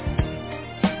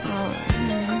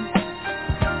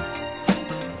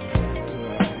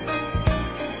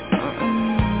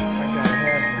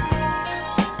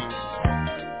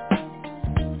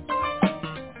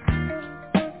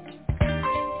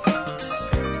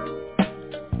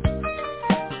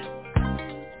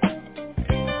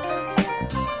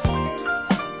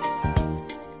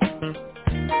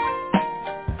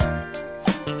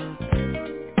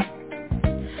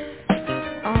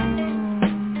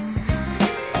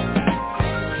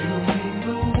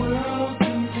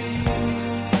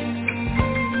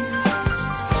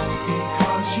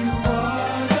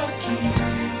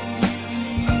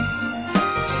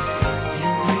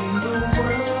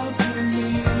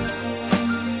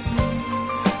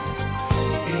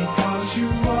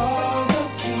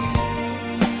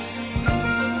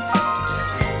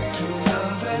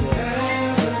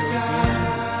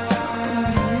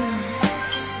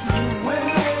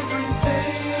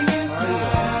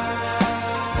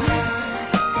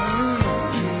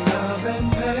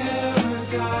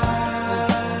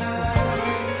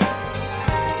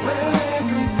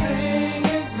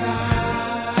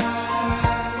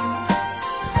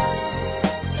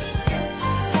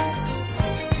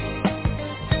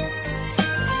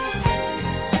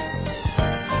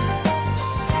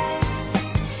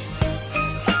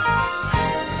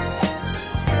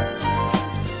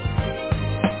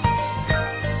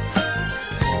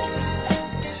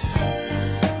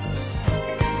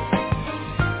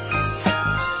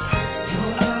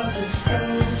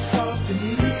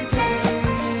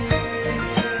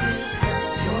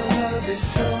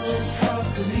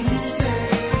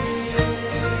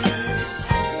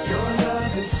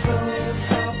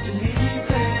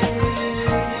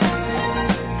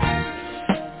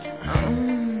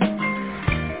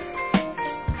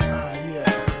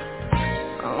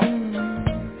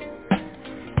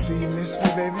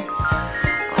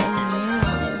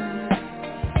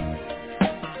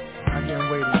 been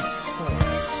waiting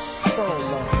so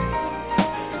long.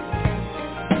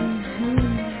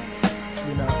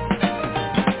 You know,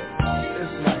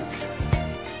 it's like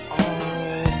all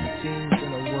the things in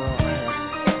the world I have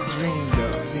dreamed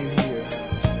of being here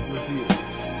with you.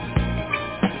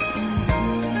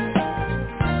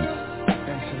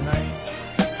 And tonight,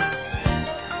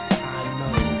 I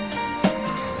know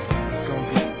it's gonna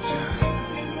be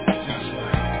just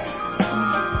right.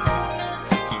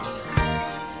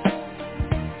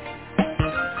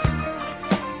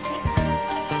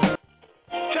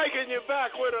 Taking you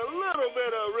back with a little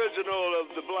bit of original of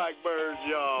the Blackbirds,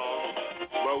 y'all.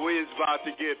 But we's about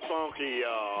to get funky,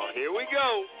 y'all. Here we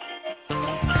go.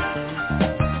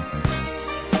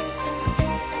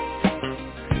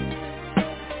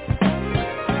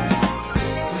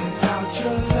 Without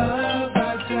your love, I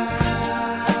die.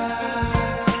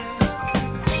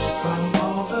 From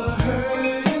all the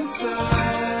hurt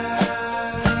inside.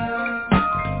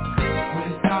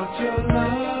 Without your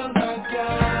love, I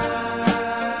die.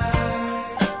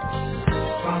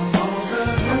 From all the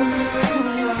hurt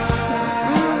inside.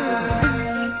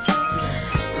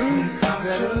 Without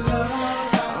your love,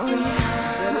 I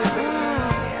die.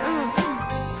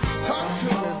 From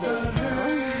all the hurt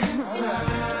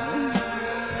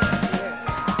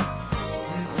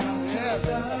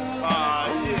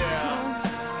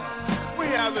Yeah. We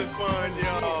having fun,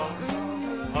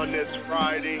 y'all, on this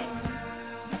Friday.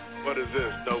 What is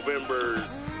this,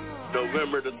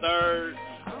 November the 3rd?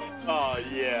 Oh,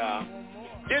 yeah.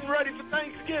 Getting ready for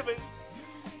Thanksgiving.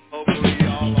 Hopefully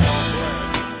y'all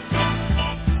are blessed.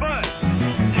 But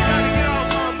you gotta get off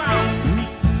my mouth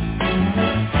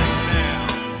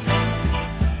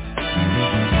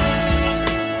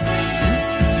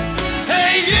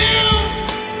Hey you,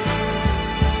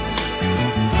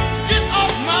 get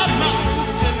off my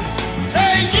mountain.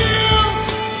 Hey you,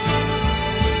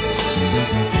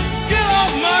 get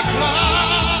off my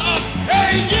cloud.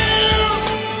 Hey you,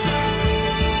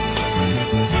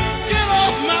 get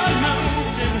off my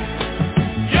mountain.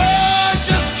 You're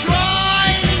just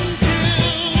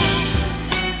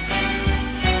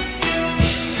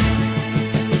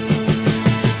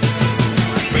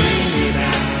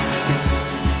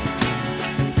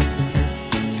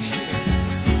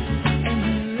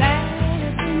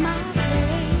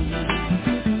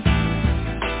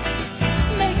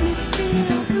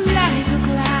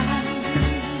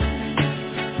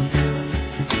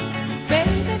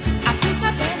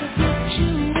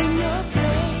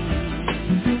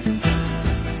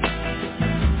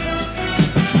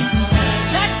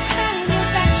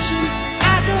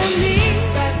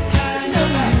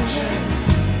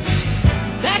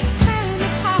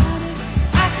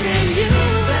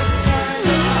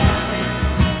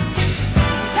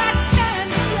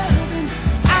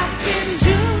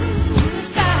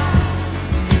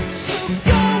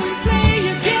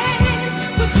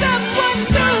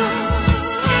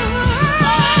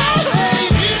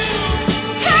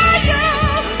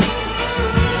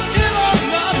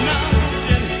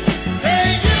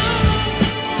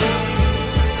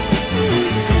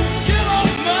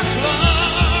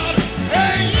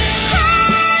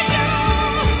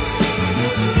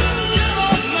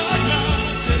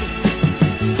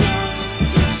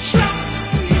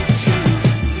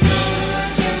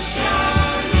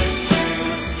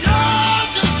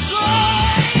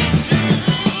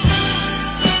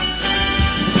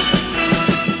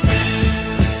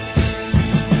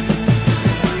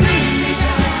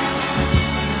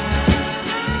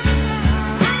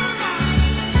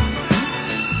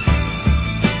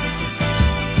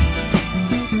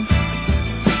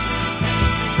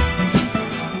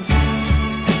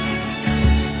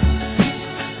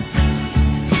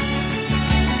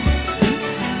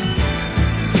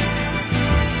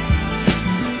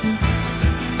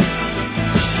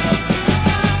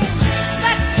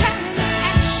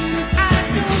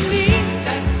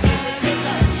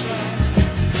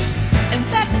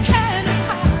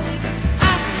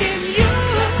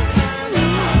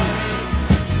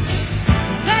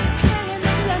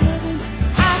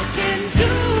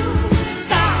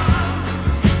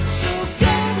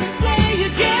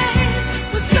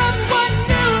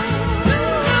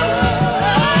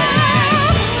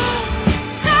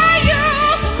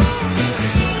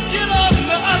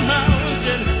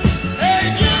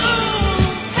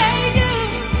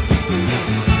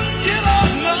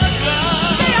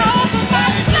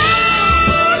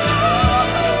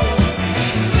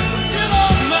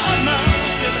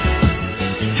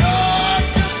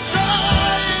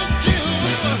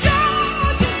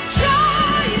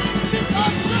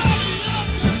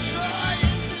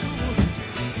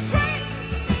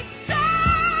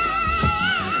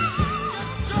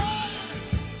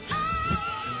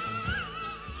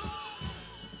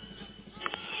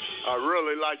I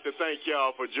really like to thank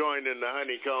y'all for joining the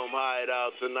Honeycomb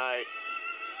Hideout tonight.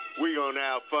 We're going to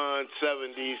have fun,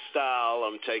 70s style.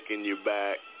 I'm taking you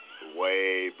back,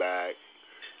 way back.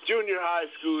 Junior high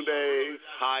school days,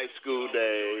 high school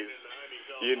days.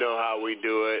 You know how we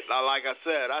do it. Now, like I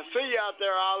said, I see you out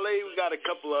there, Ali. We got a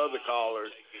couple of other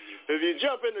callers. If you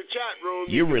jump in the chat room...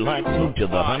 You're relaxing to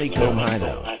the Honeycomb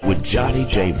Hideout with Johnny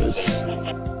Davis.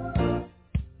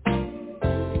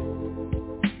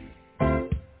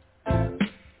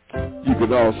 You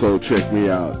can also check me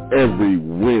out every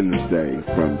Wednesday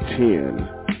from 10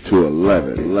 to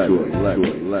 11.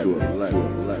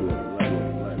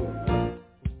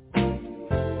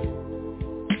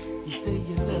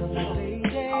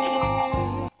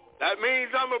 That means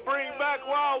I'm going to bring back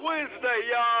Wild Wednesday,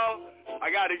 y'all.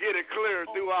 I got to get it clear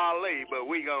through Ali, but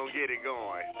we going to get it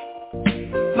going.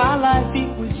 My life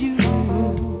equals you.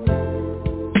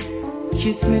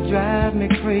 Kiss me, drive me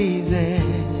crazy.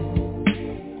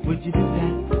 Would you do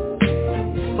that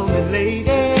for me,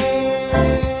 lady?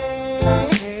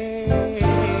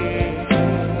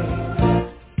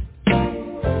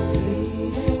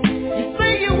 You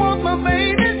say you want my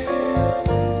baby.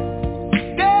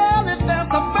 Girl, if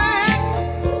that's a fact,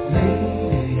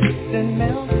 lady, then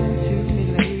melt into me,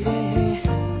 lady,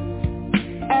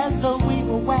 as though we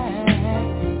were wax.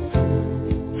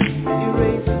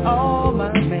 Erase all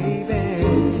my baby.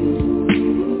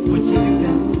 Would you do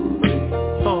that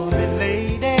for me,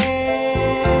 lady?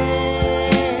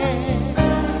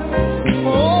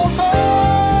 Oh,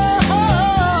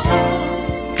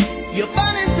 your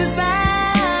body's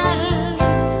designed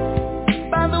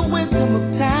by the wisdom of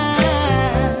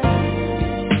time,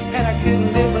 and I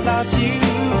couldn't live without you,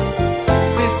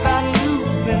 without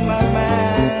losing my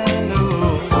mind.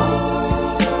 Oh,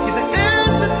 you're the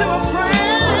answer to my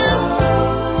prayers,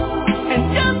 and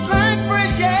just like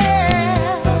fresh air,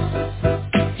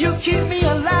 you keep me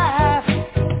alive.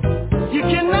 You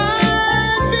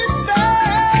cannot be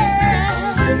spared.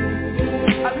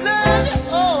 I love you,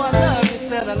 oh, I love you,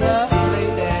 said I love you,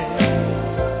 lady.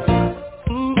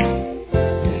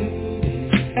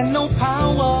 And no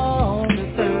power on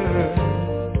this earth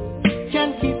can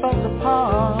keep us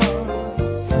apart.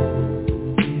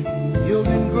 You're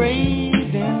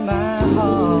engraved in my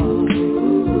heart.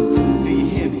 Do you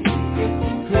hear me,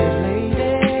 pretty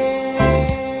lady?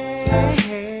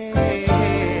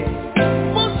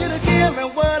 Want you to hear me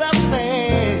what I'm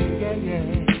saying, yeah, yeah.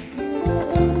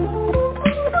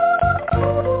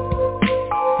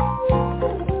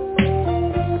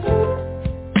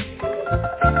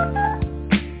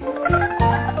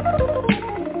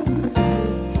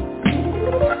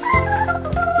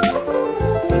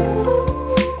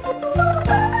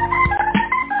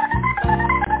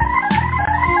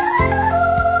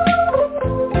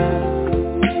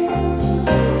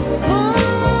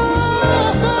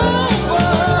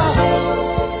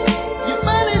 Your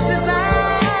body's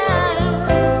designed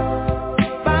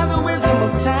by the wisdom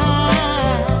of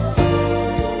time,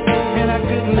 and I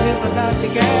couldn't live without you,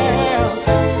 girl.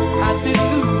 I'd be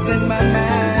losing my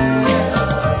mind.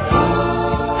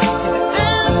 You're the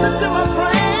answer to my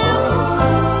prayers,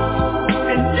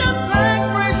 and just like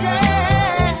fresh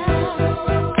air,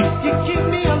 you keep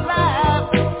me alive.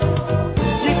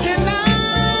 You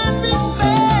cannot be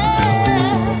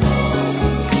spared.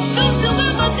 Don't you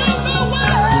ever give me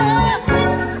word.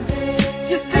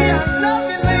 You say I love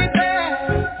you, lady.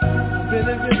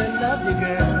 Really, really love you,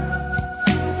 girl.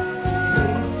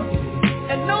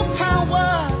 And no power,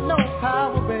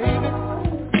 baby,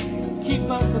 keep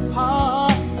us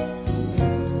apart.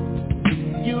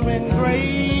 You're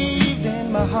engraved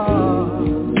in my heart.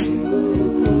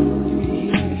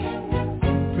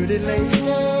 Pretty lady.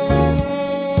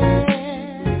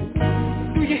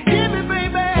 Do you hear me,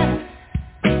 baby?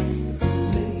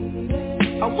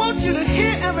 I want you to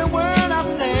hear every word I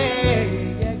say,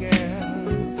 yeah, girl.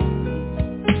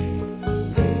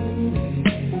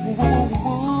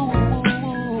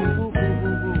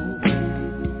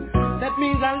 That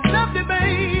means I love you,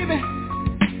 baby.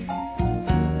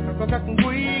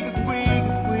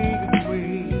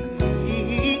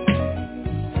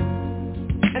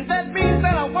 And that means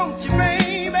that I want you,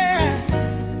 baby.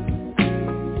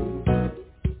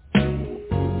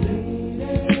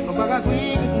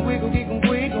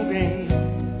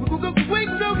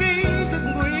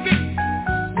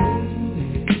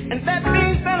 And that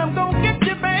means that I'm gonna get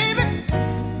you, baby.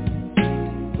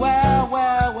 Well.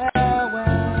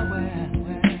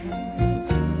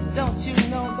 Don't you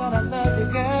know that I love you,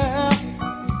 girl?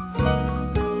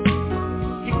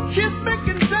 You kiss me,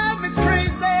 can drive me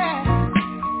crazy.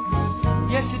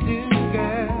 Yes, you do.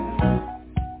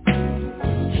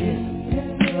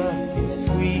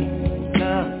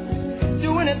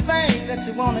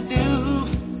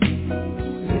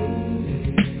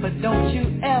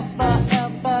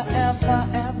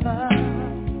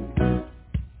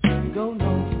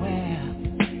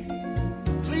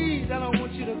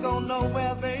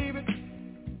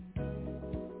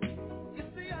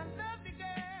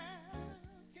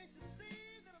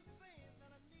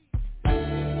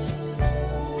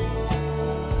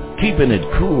 keeping it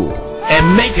cool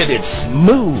and making it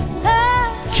smooth.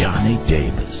 Johnny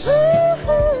Davis.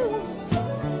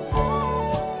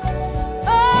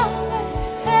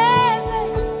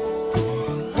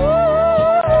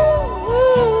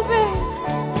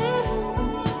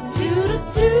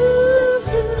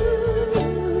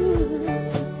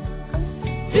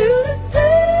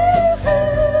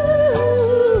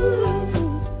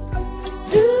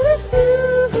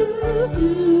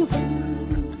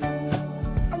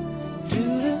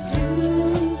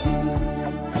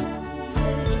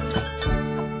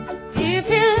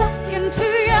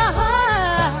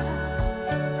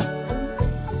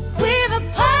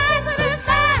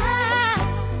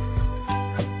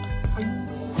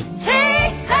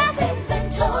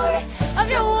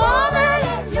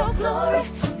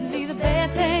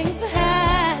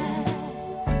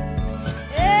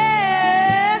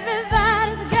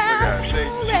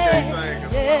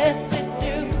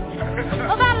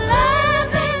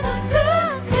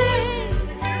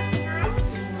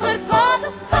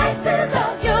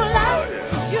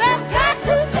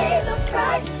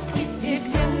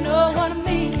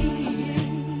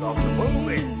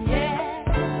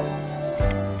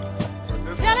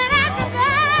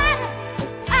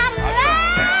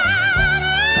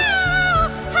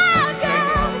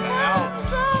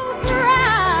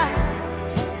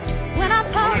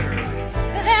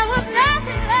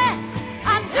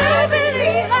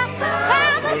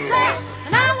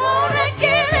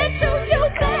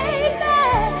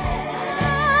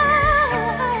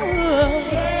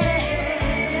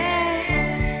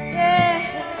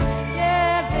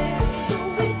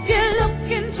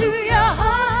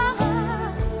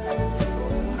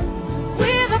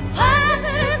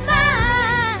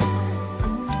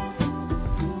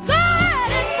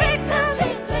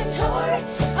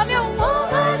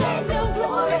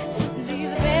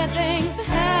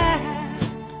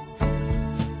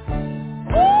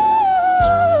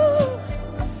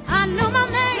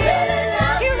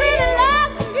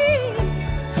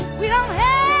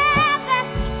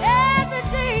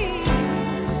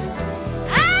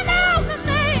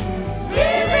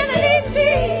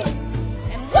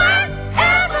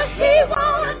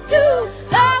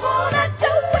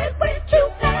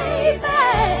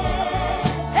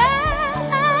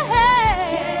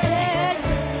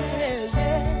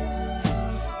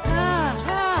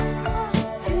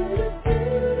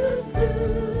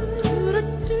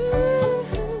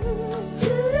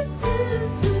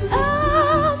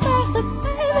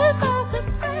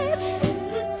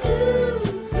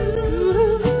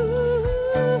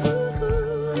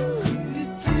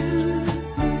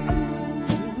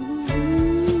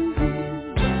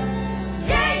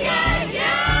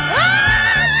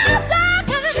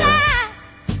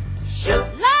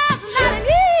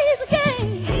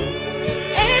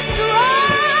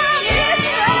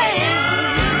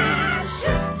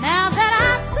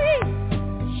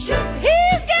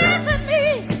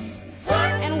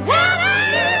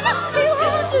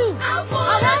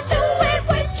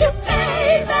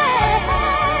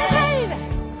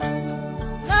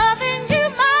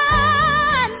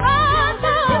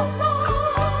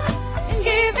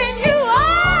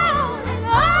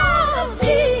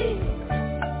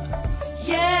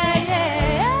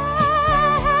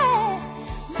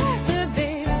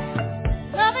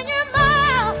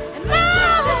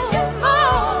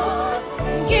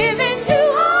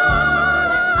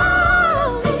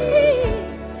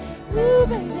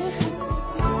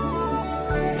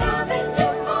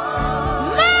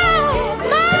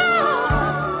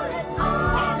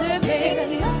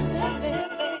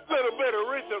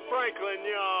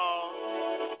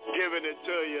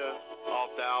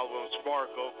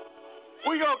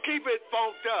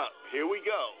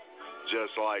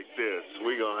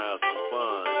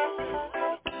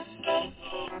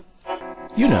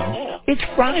 You know, it's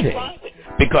Friday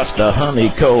because the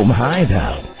Honeycomb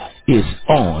Hideout is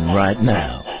on right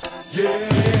now.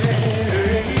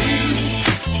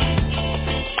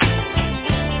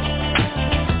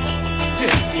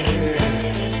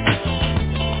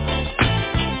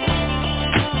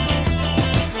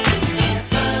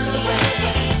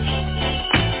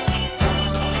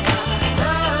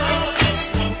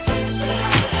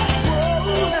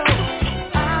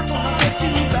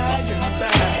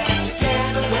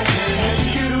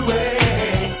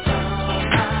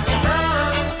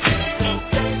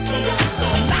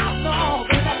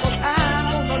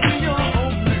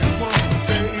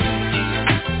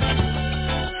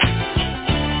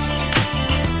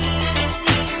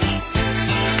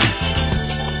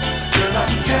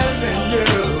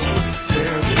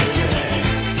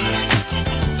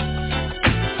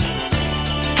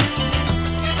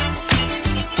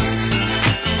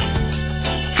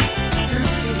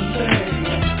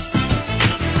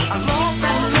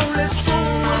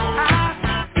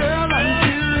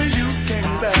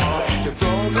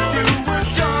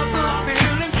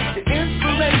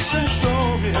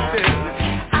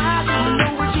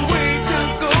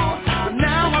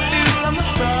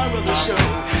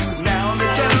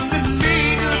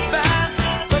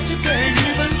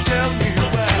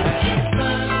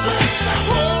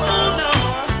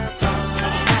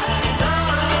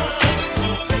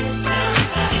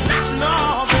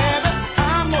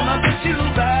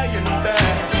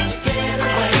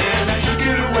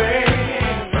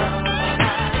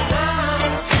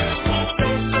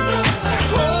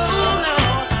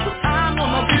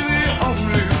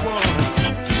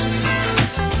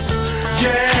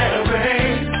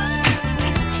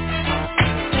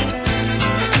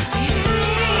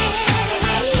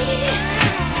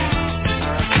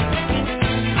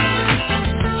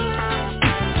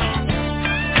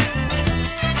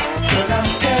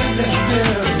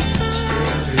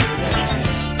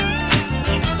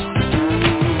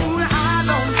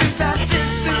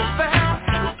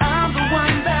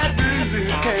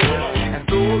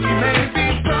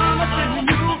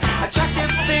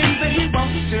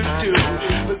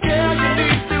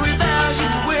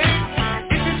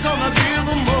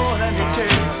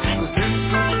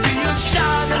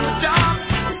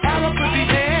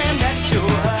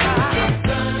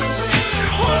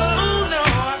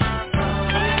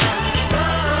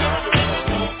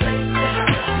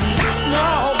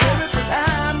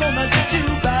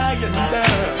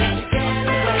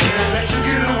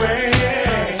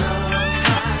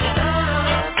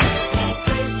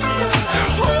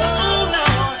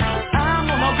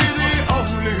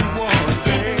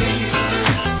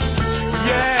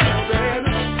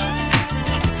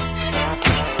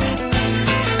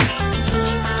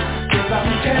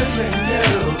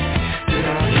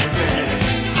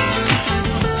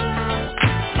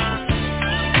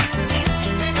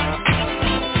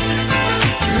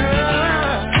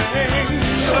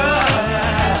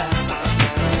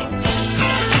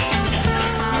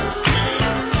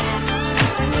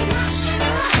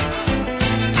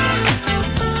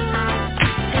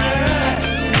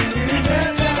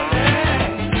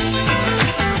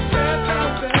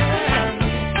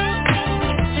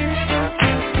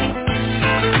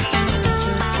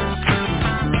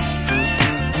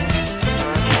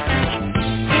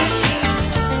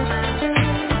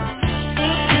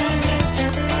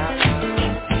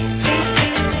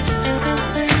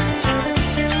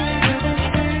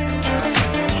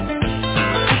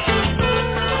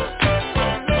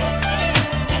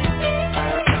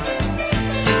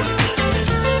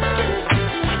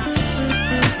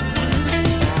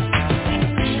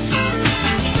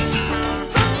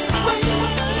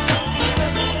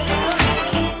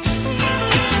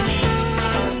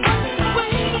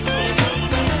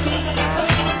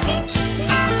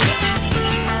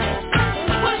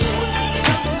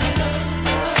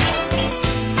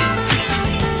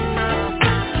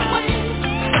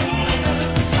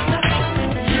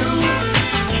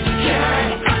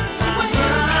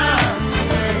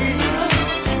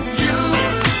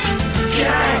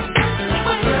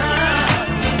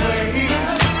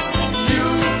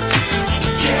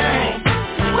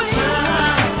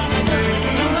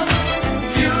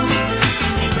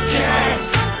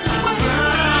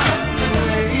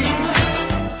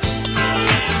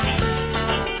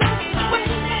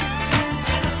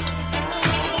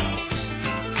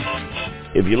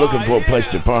 If you're looking for a place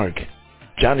to park,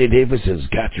 Johnny Davis has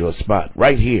got you a spot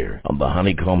right here on the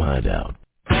Honeycomb Hideout.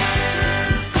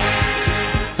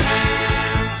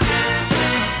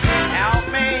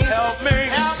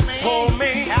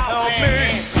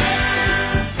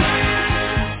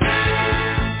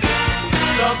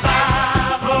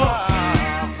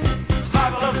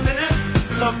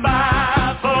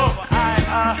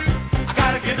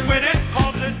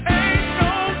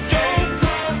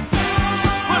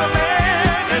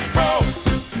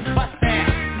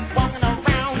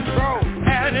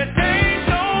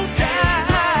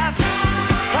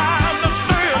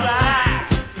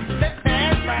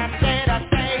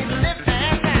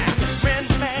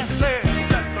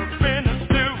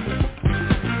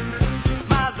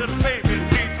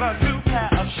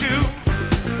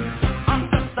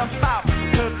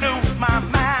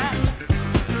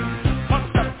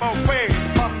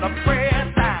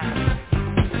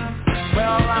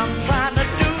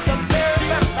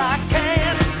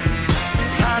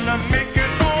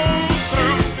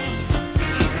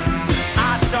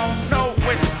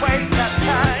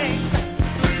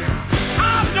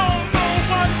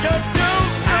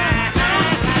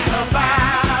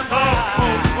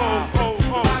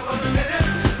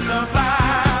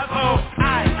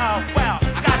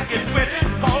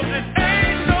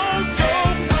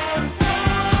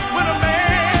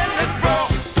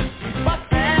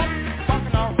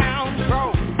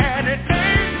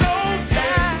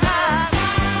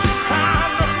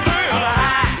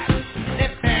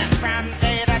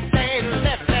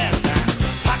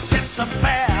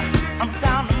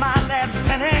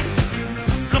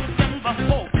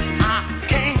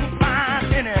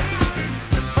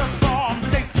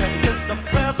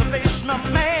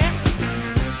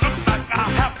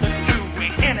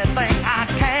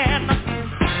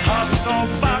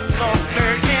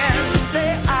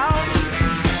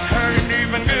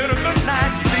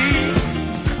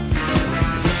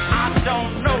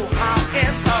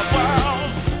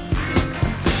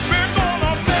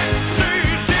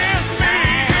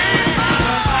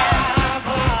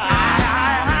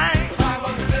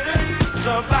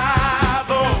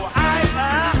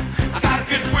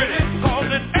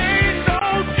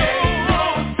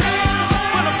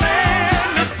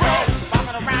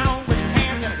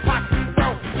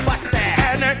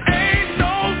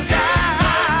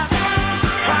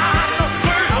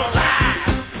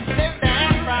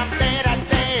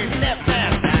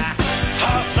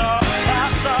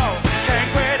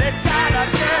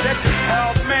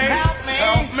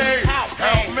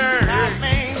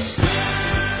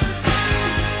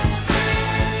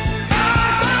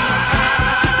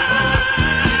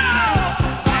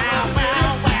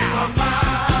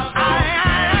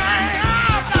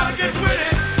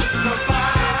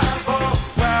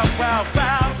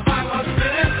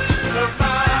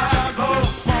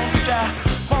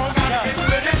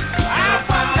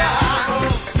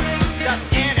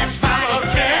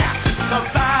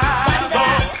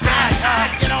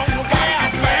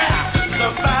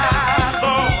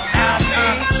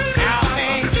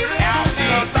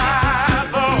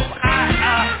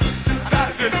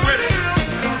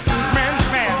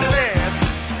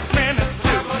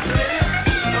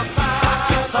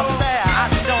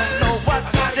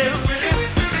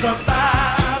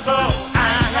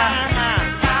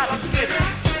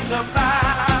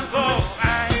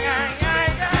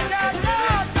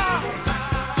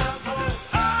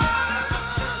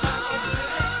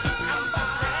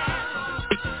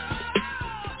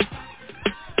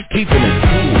 keeping it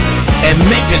cool and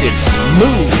making it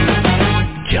smooth.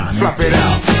 Johnny. Flop it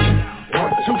out. 1,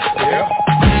 2, step.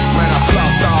 Man, I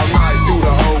flopped all night through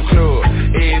the whole club.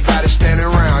 Everybody standing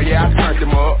around, yeah, I turned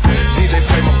them up. DJ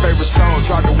played my favorite song,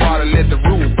 drop the water, let the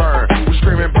roof burn. We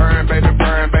screaming, burn, baby,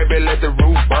 let the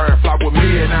roof burn. Flop with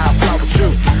me and I'll flop with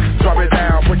you. Drop it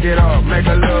down, pick it up, make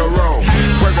a little room.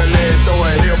 Break a leg, throw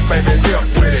a hip, baby, dip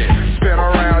with it. Spin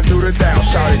around, do the down,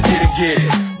 shout it, get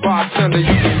it. Bartender,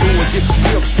 you can do it, get some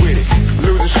tips with it.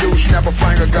 Lose a shoe, snap a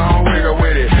finger, go on, wiggle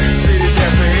with it. City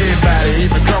dance for everybody,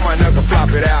 even come on up and flop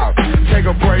it out. Take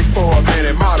a break for a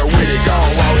minute, model with it, go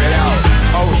on, walk it out.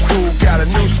 Old school, got a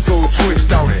new school twist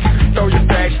on it. Throw your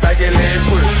back, stack it, leg,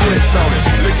 put a twist on it.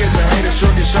 Look at the haters,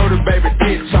 shrug your shoulder, baby,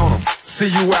 ditch on them. See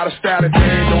you out of style today,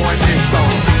 ain't doing this on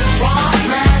them.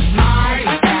 From last night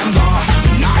and the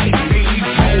night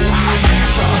before I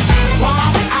had to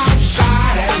walk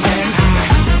outside and then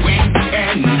I went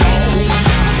and low.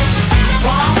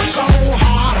 Fought so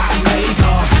hard I made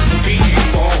the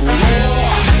people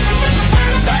roar.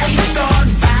 They stood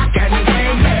back and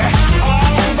gave me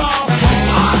all the floor.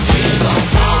 I see the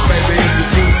floor. Baby, if you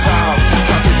too tall,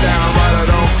 drop it down right or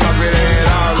don't flop it at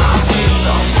all. I see the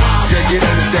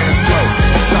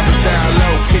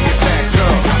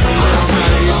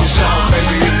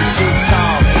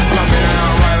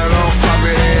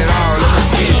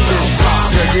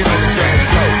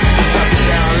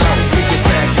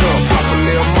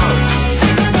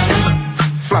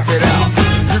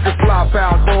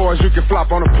You can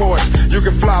flop on the porch. You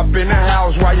can flop in the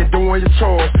house while you're doing your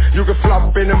chores. You can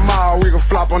flop in the mall. We can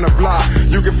flop on the block.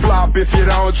 You can flop if you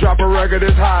don't drop a record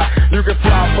that's hot. You can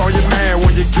flop on your man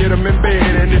when you get him in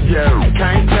bed. And if you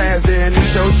can't pass, then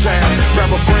it's your chance.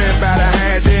 Grab a friend by the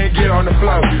hand, then get on the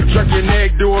floor. Truck your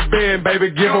neck, do a bend,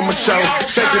 baby, give him a show.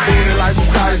 Shake your booty like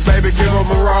some dice, baby, give him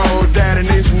a roll. Daddy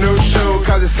needs some new shoes,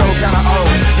 cause it's so kinda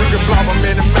old. You can flop him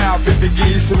in the mouth if he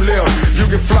give you some lip. You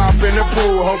can flop in the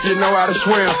pool, hope you know how to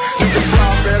swim. You can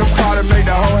flop at a party, make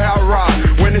the whole house rock.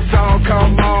 When the song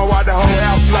come on, watch the whole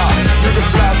house flop. You can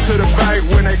flop to the bank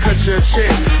when they cut your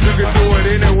check. You can do it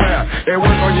anywhere, and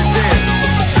work on your debt.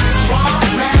 Flop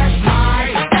last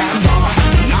night and the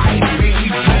night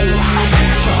before.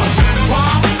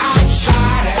 Flop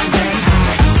outside and then I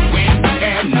went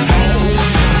and know.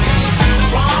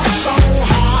 Flop so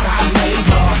hard I made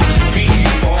the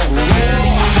people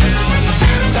roar.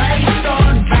 They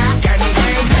stood back and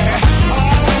gave me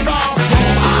all the floor.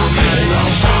 I made a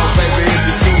song, baby, if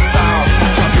you too tall,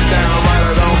 drop it down right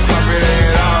or don't flop it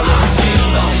at all.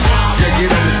 Yeah,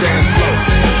 get on the dance floor,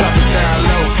 drop it down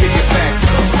low, kick it back.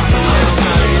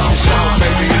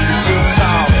 Baby, if you too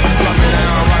tall, flop it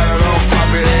down right or don't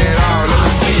flop it at all. Let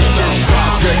me see you just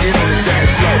drop. Yeah, get on the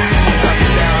dance floor, drop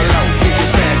it down low, kick it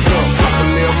back up, flop a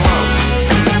little more,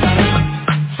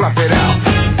 flop it out.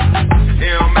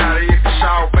 It don't matter if you're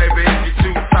short, baby, if you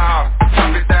too tall,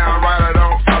 flop it down right or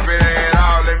don't flop it at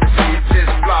all. Let me see you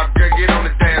just flop. Girl, get on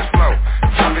the dance floor,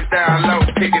 drop it down low,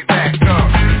 kick it back up.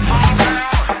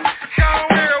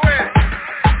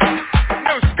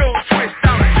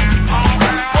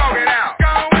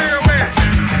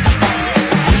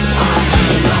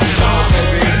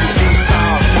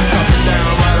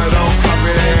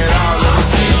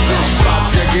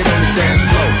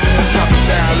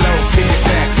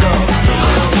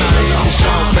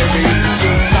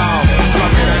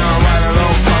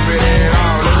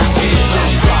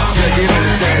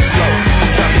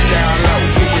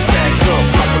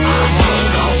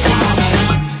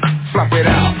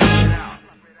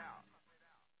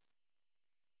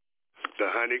 The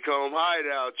Honeycomb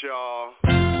Hideout, y'all.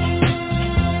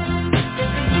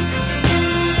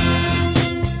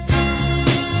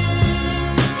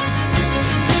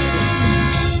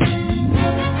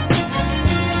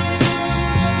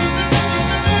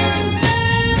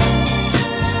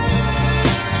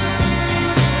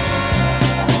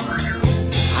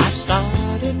 I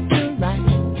started to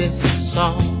write this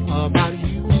song about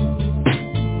you,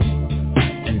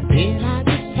 and then I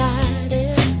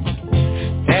decided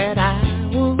that I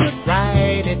would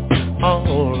write it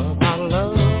all about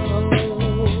love.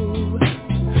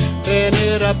 Then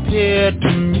it appeared to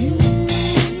me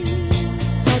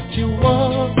that you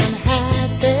wasn't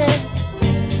happy,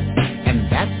 and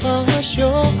that's for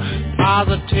sure,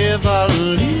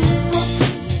 positively.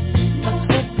 That's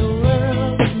what the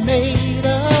world is made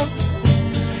of.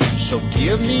 So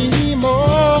give me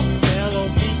more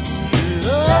melody,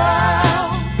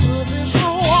 love. Love is a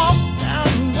walk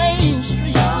down Main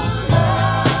Street.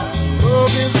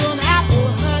 Love is an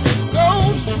apple, honey, so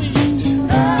sweet.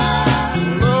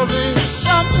 Love is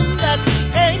something that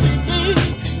can't be beat.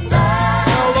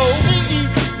 L-O-V-E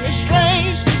is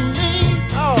strange to me,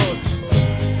 'cause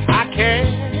I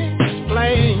can't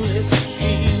explain this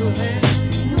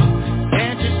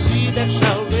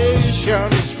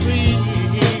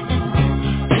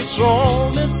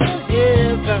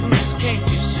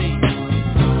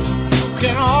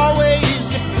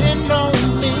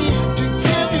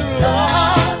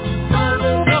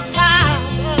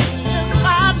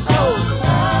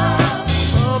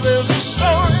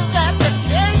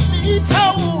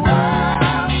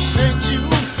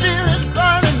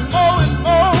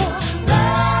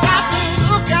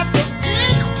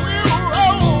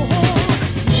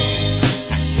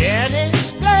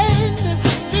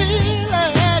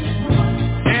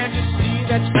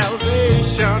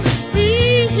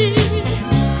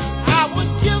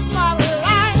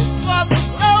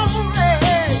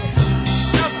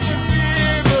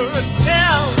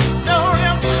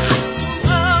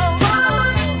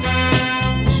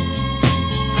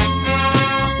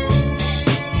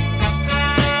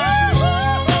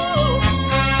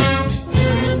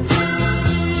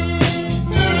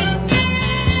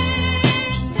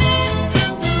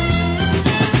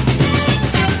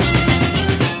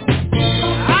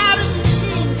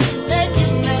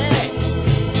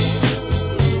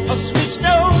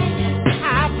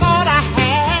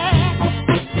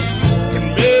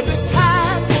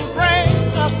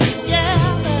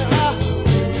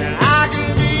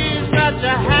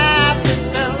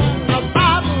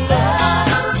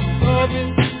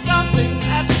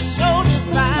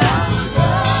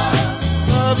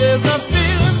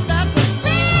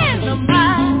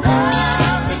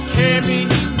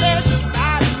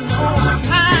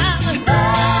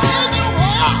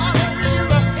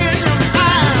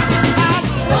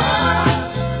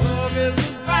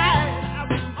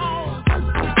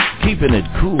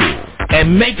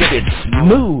making it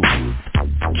smooth,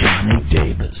 Johnny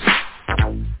Davis.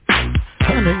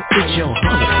 Honey, it's your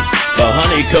honey, the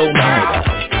Honeycomb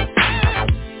Hideout.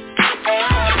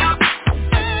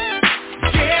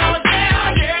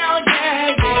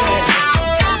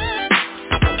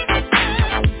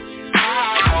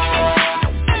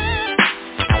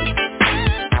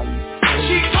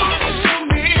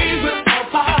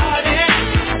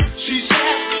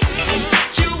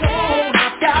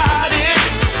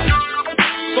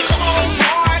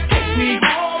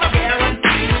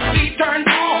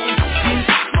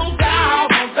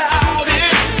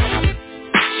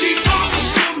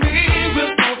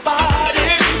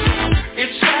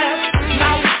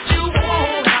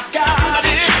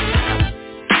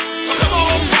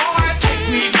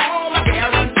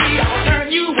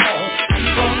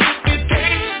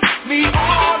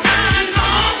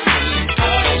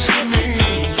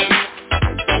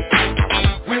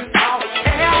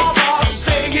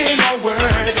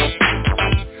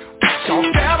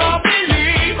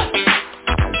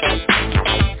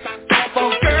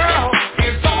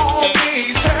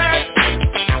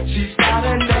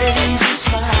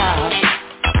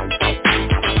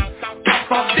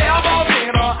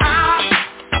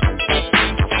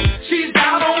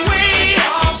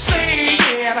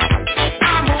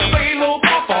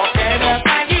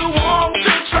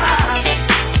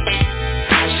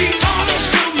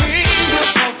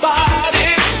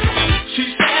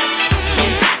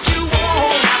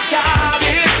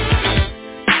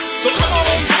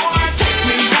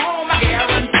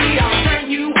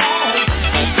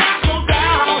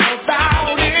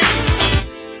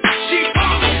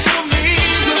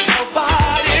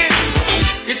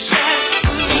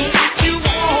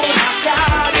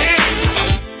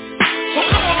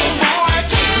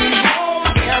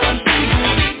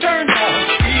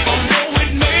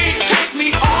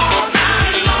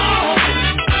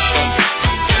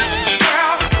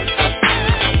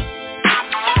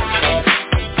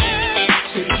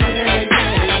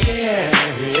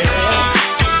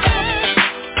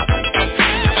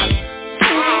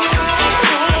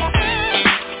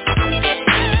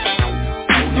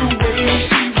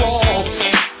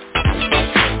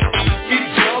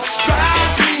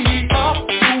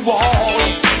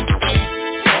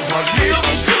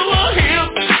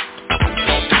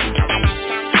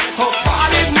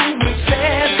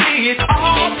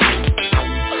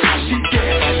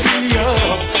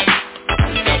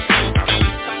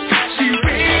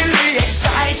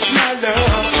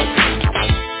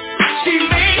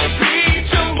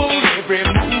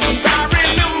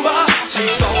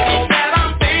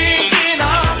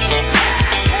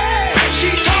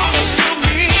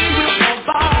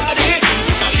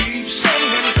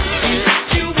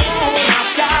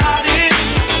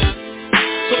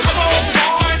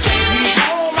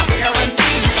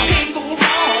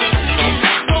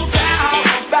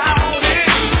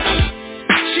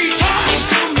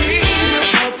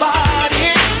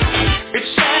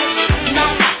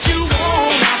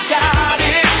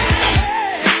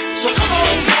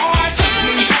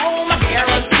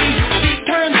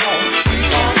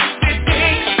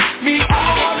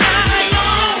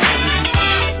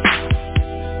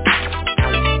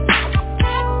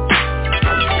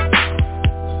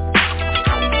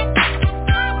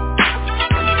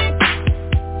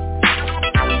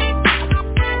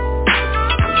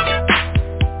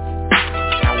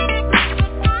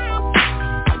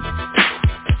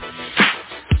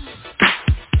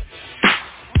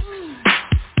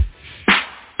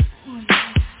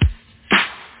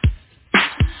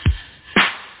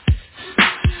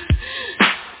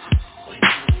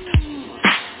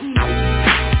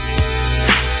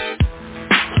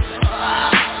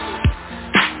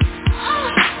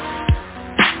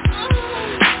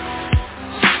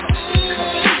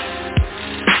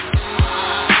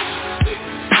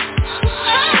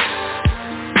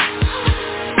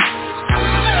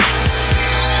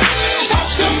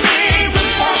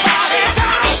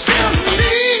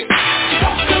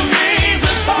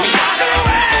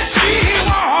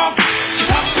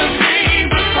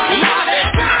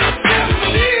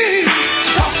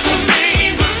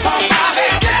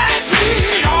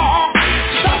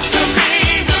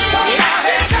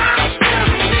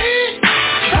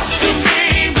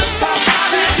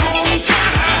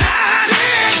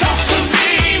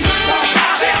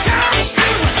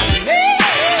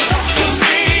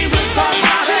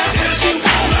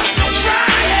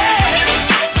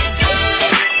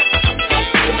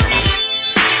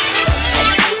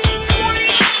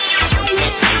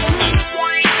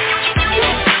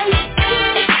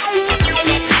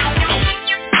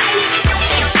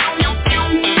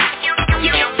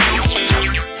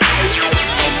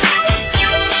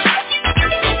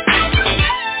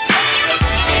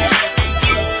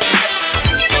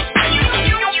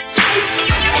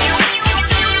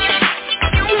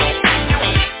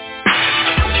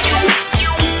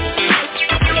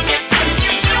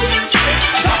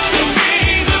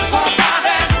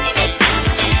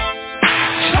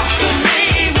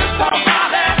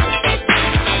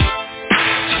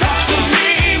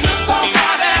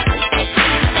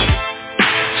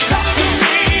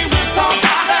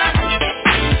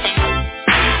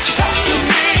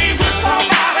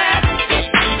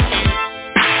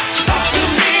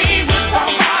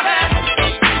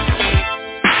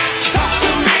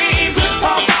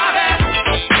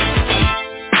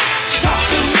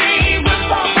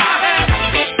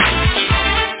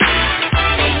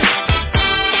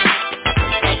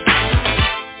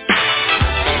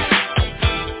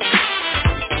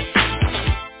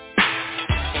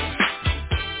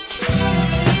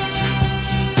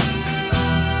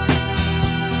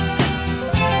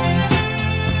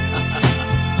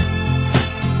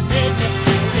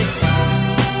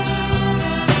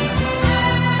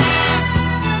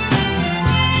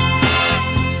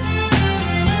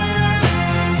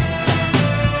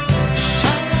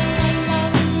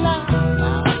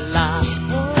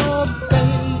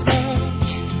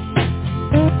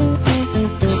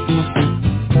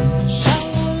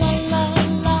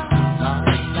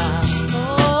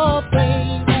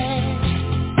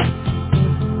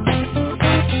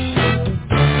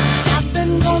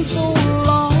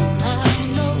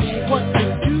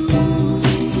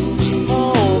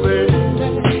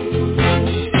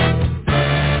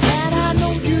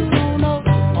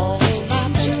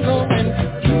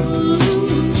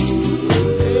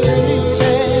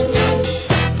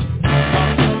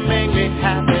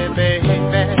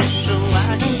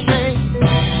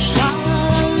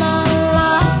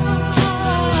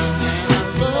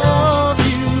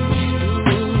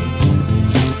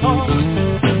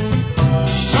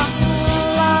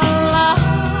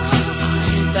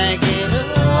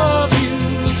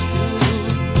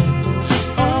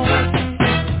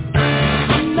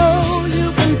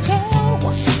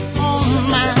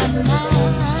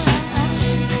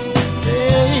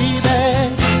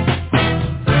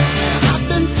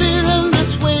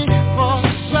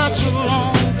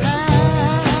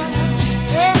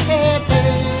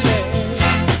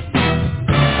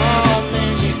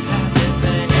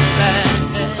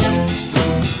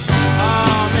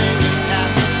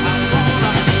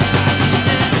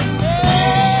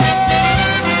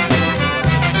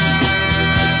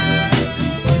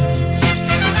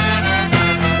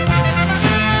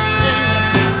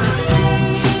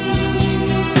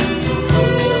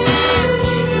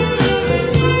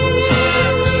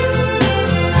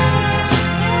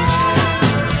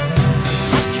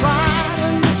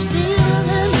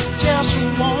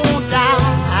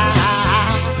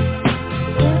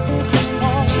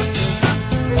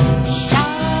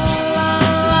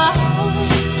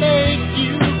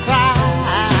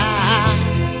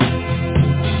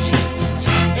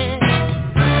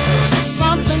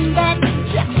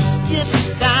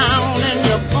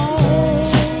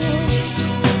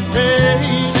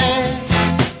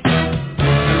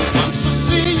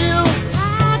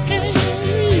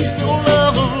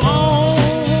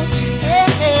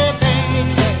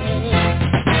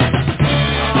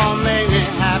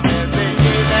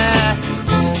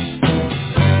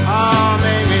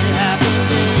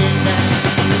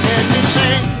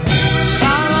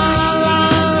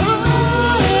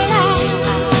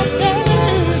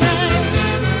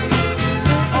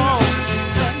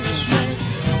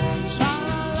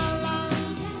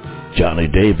 Johnny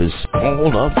Davis,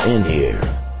 all up in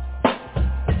here.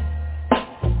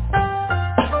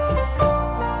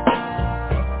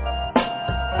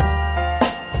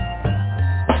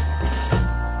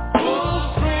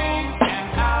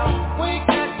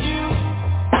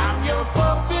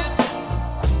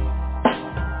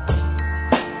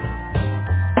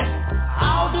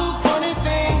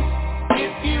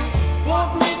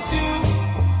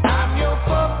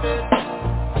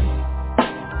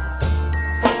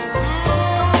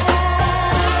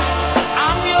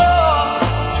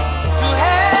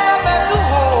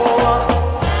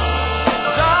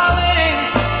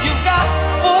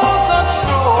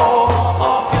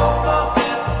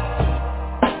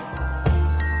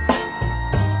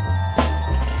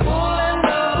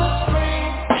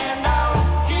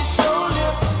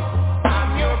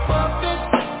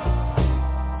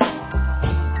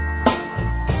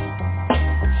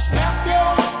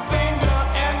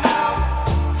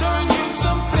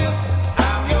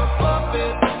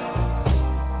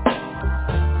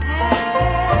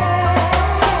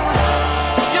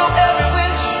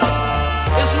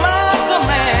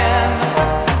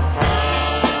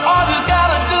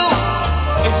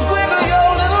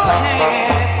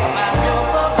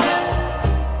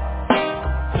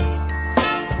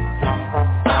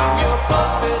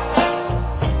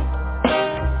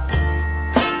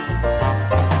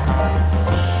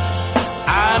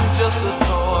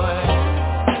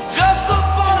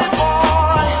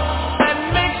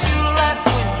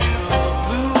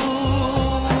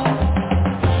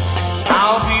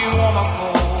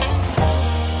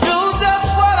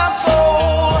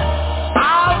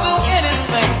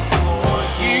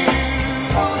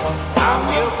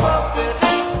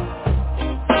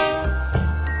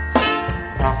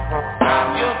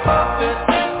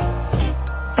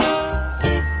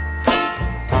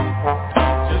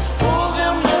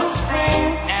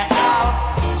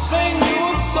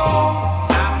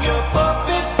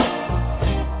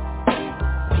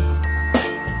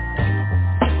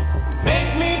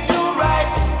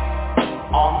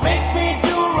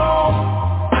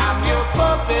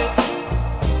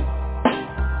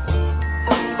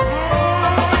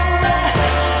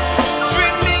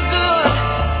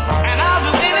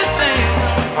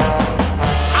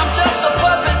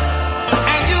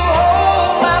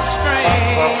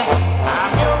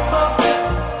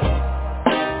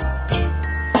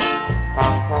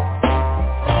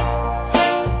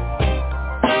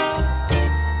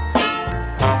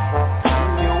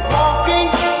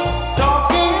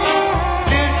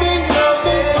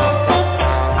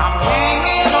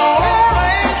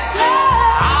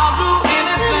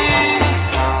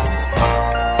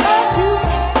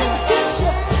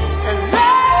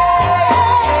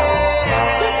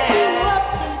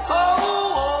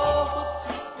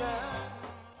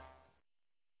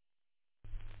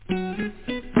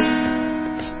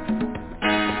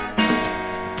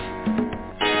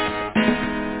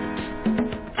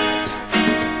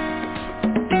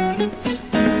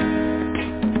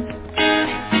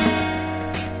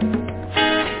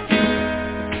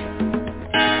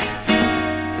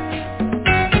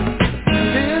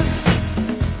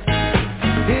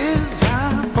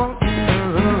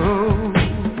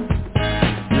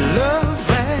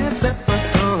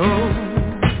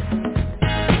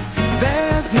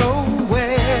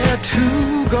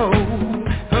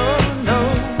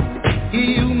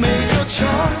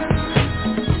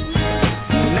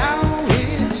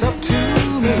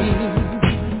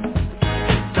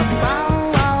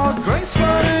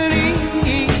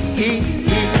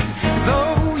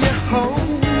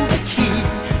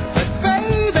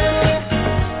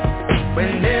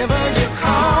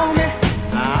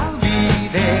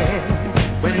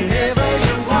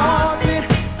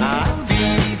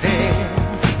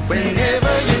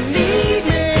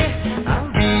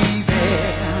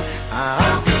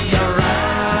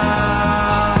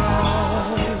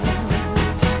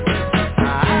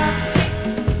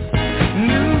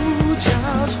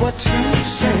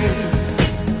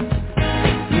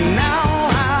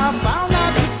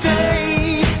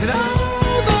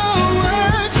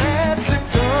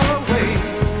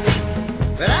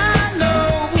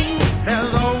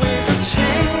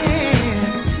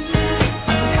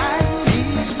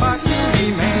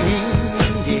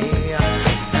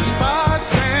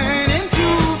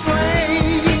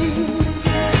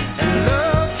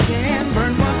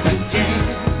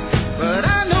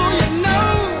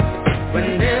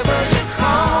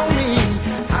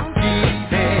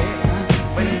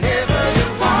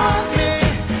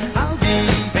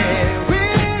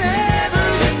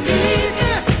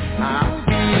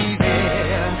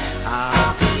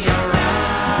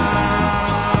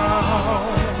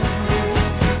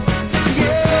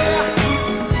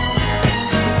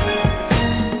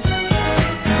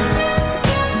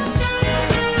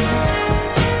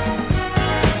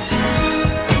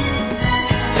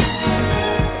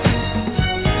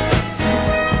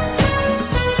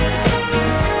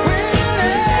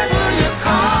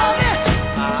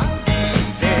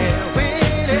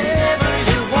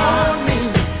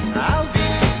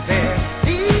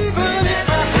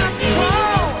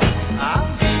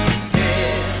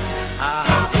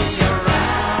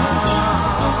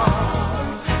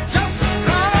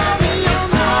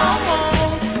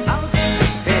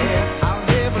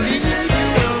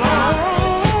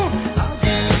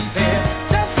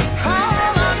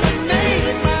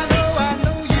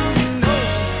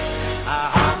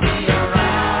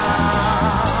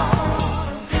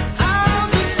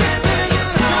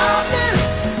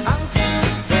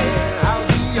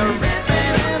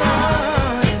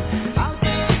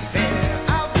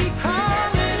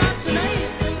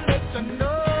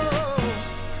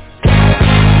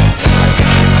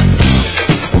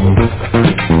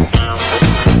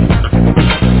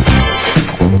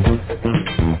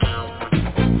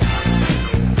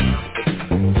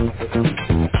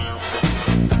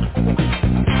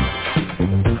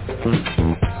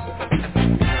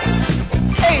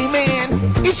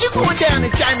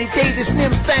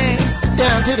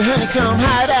 to the Honeycomb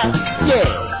Hideout.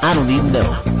 Yeah, I don't even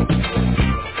know.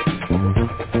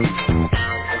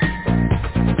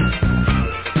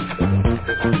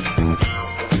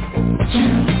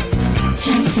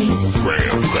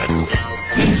 Graham cracker.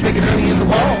 He's making honey in the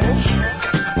walls.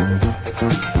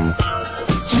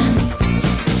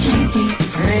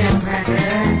 Graham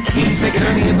cracker. He's making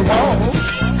honey in the walls.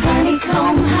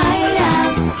 Honeycomb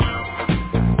Hideout.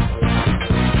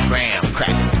 Graham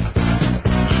cracker.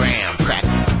 Graham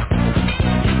cracker.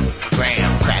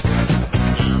 Graham cracker.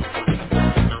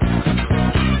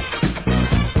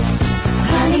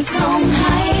 Honeycomb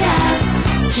Hideout.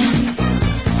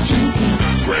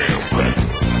 Graham cracker.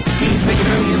 He's making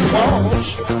honey in the walls.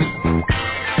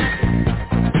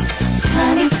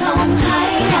 Honeycomb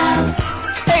Hideout.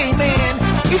 Hey man,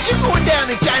 is you going down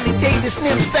to Johnny Davis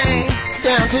Snips thing?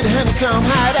 Down to the Honeycomb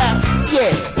Hideout?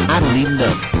 Yeah, I don't even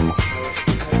know.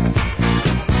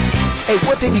 hey,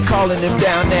 what they be calling them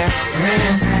down there?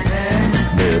 Man,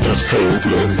 that's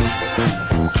cold-blooded.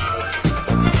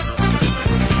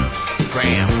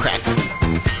 Graham cracker.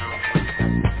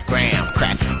 Graham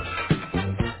cracker.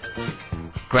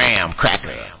 Graham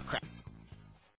cracker.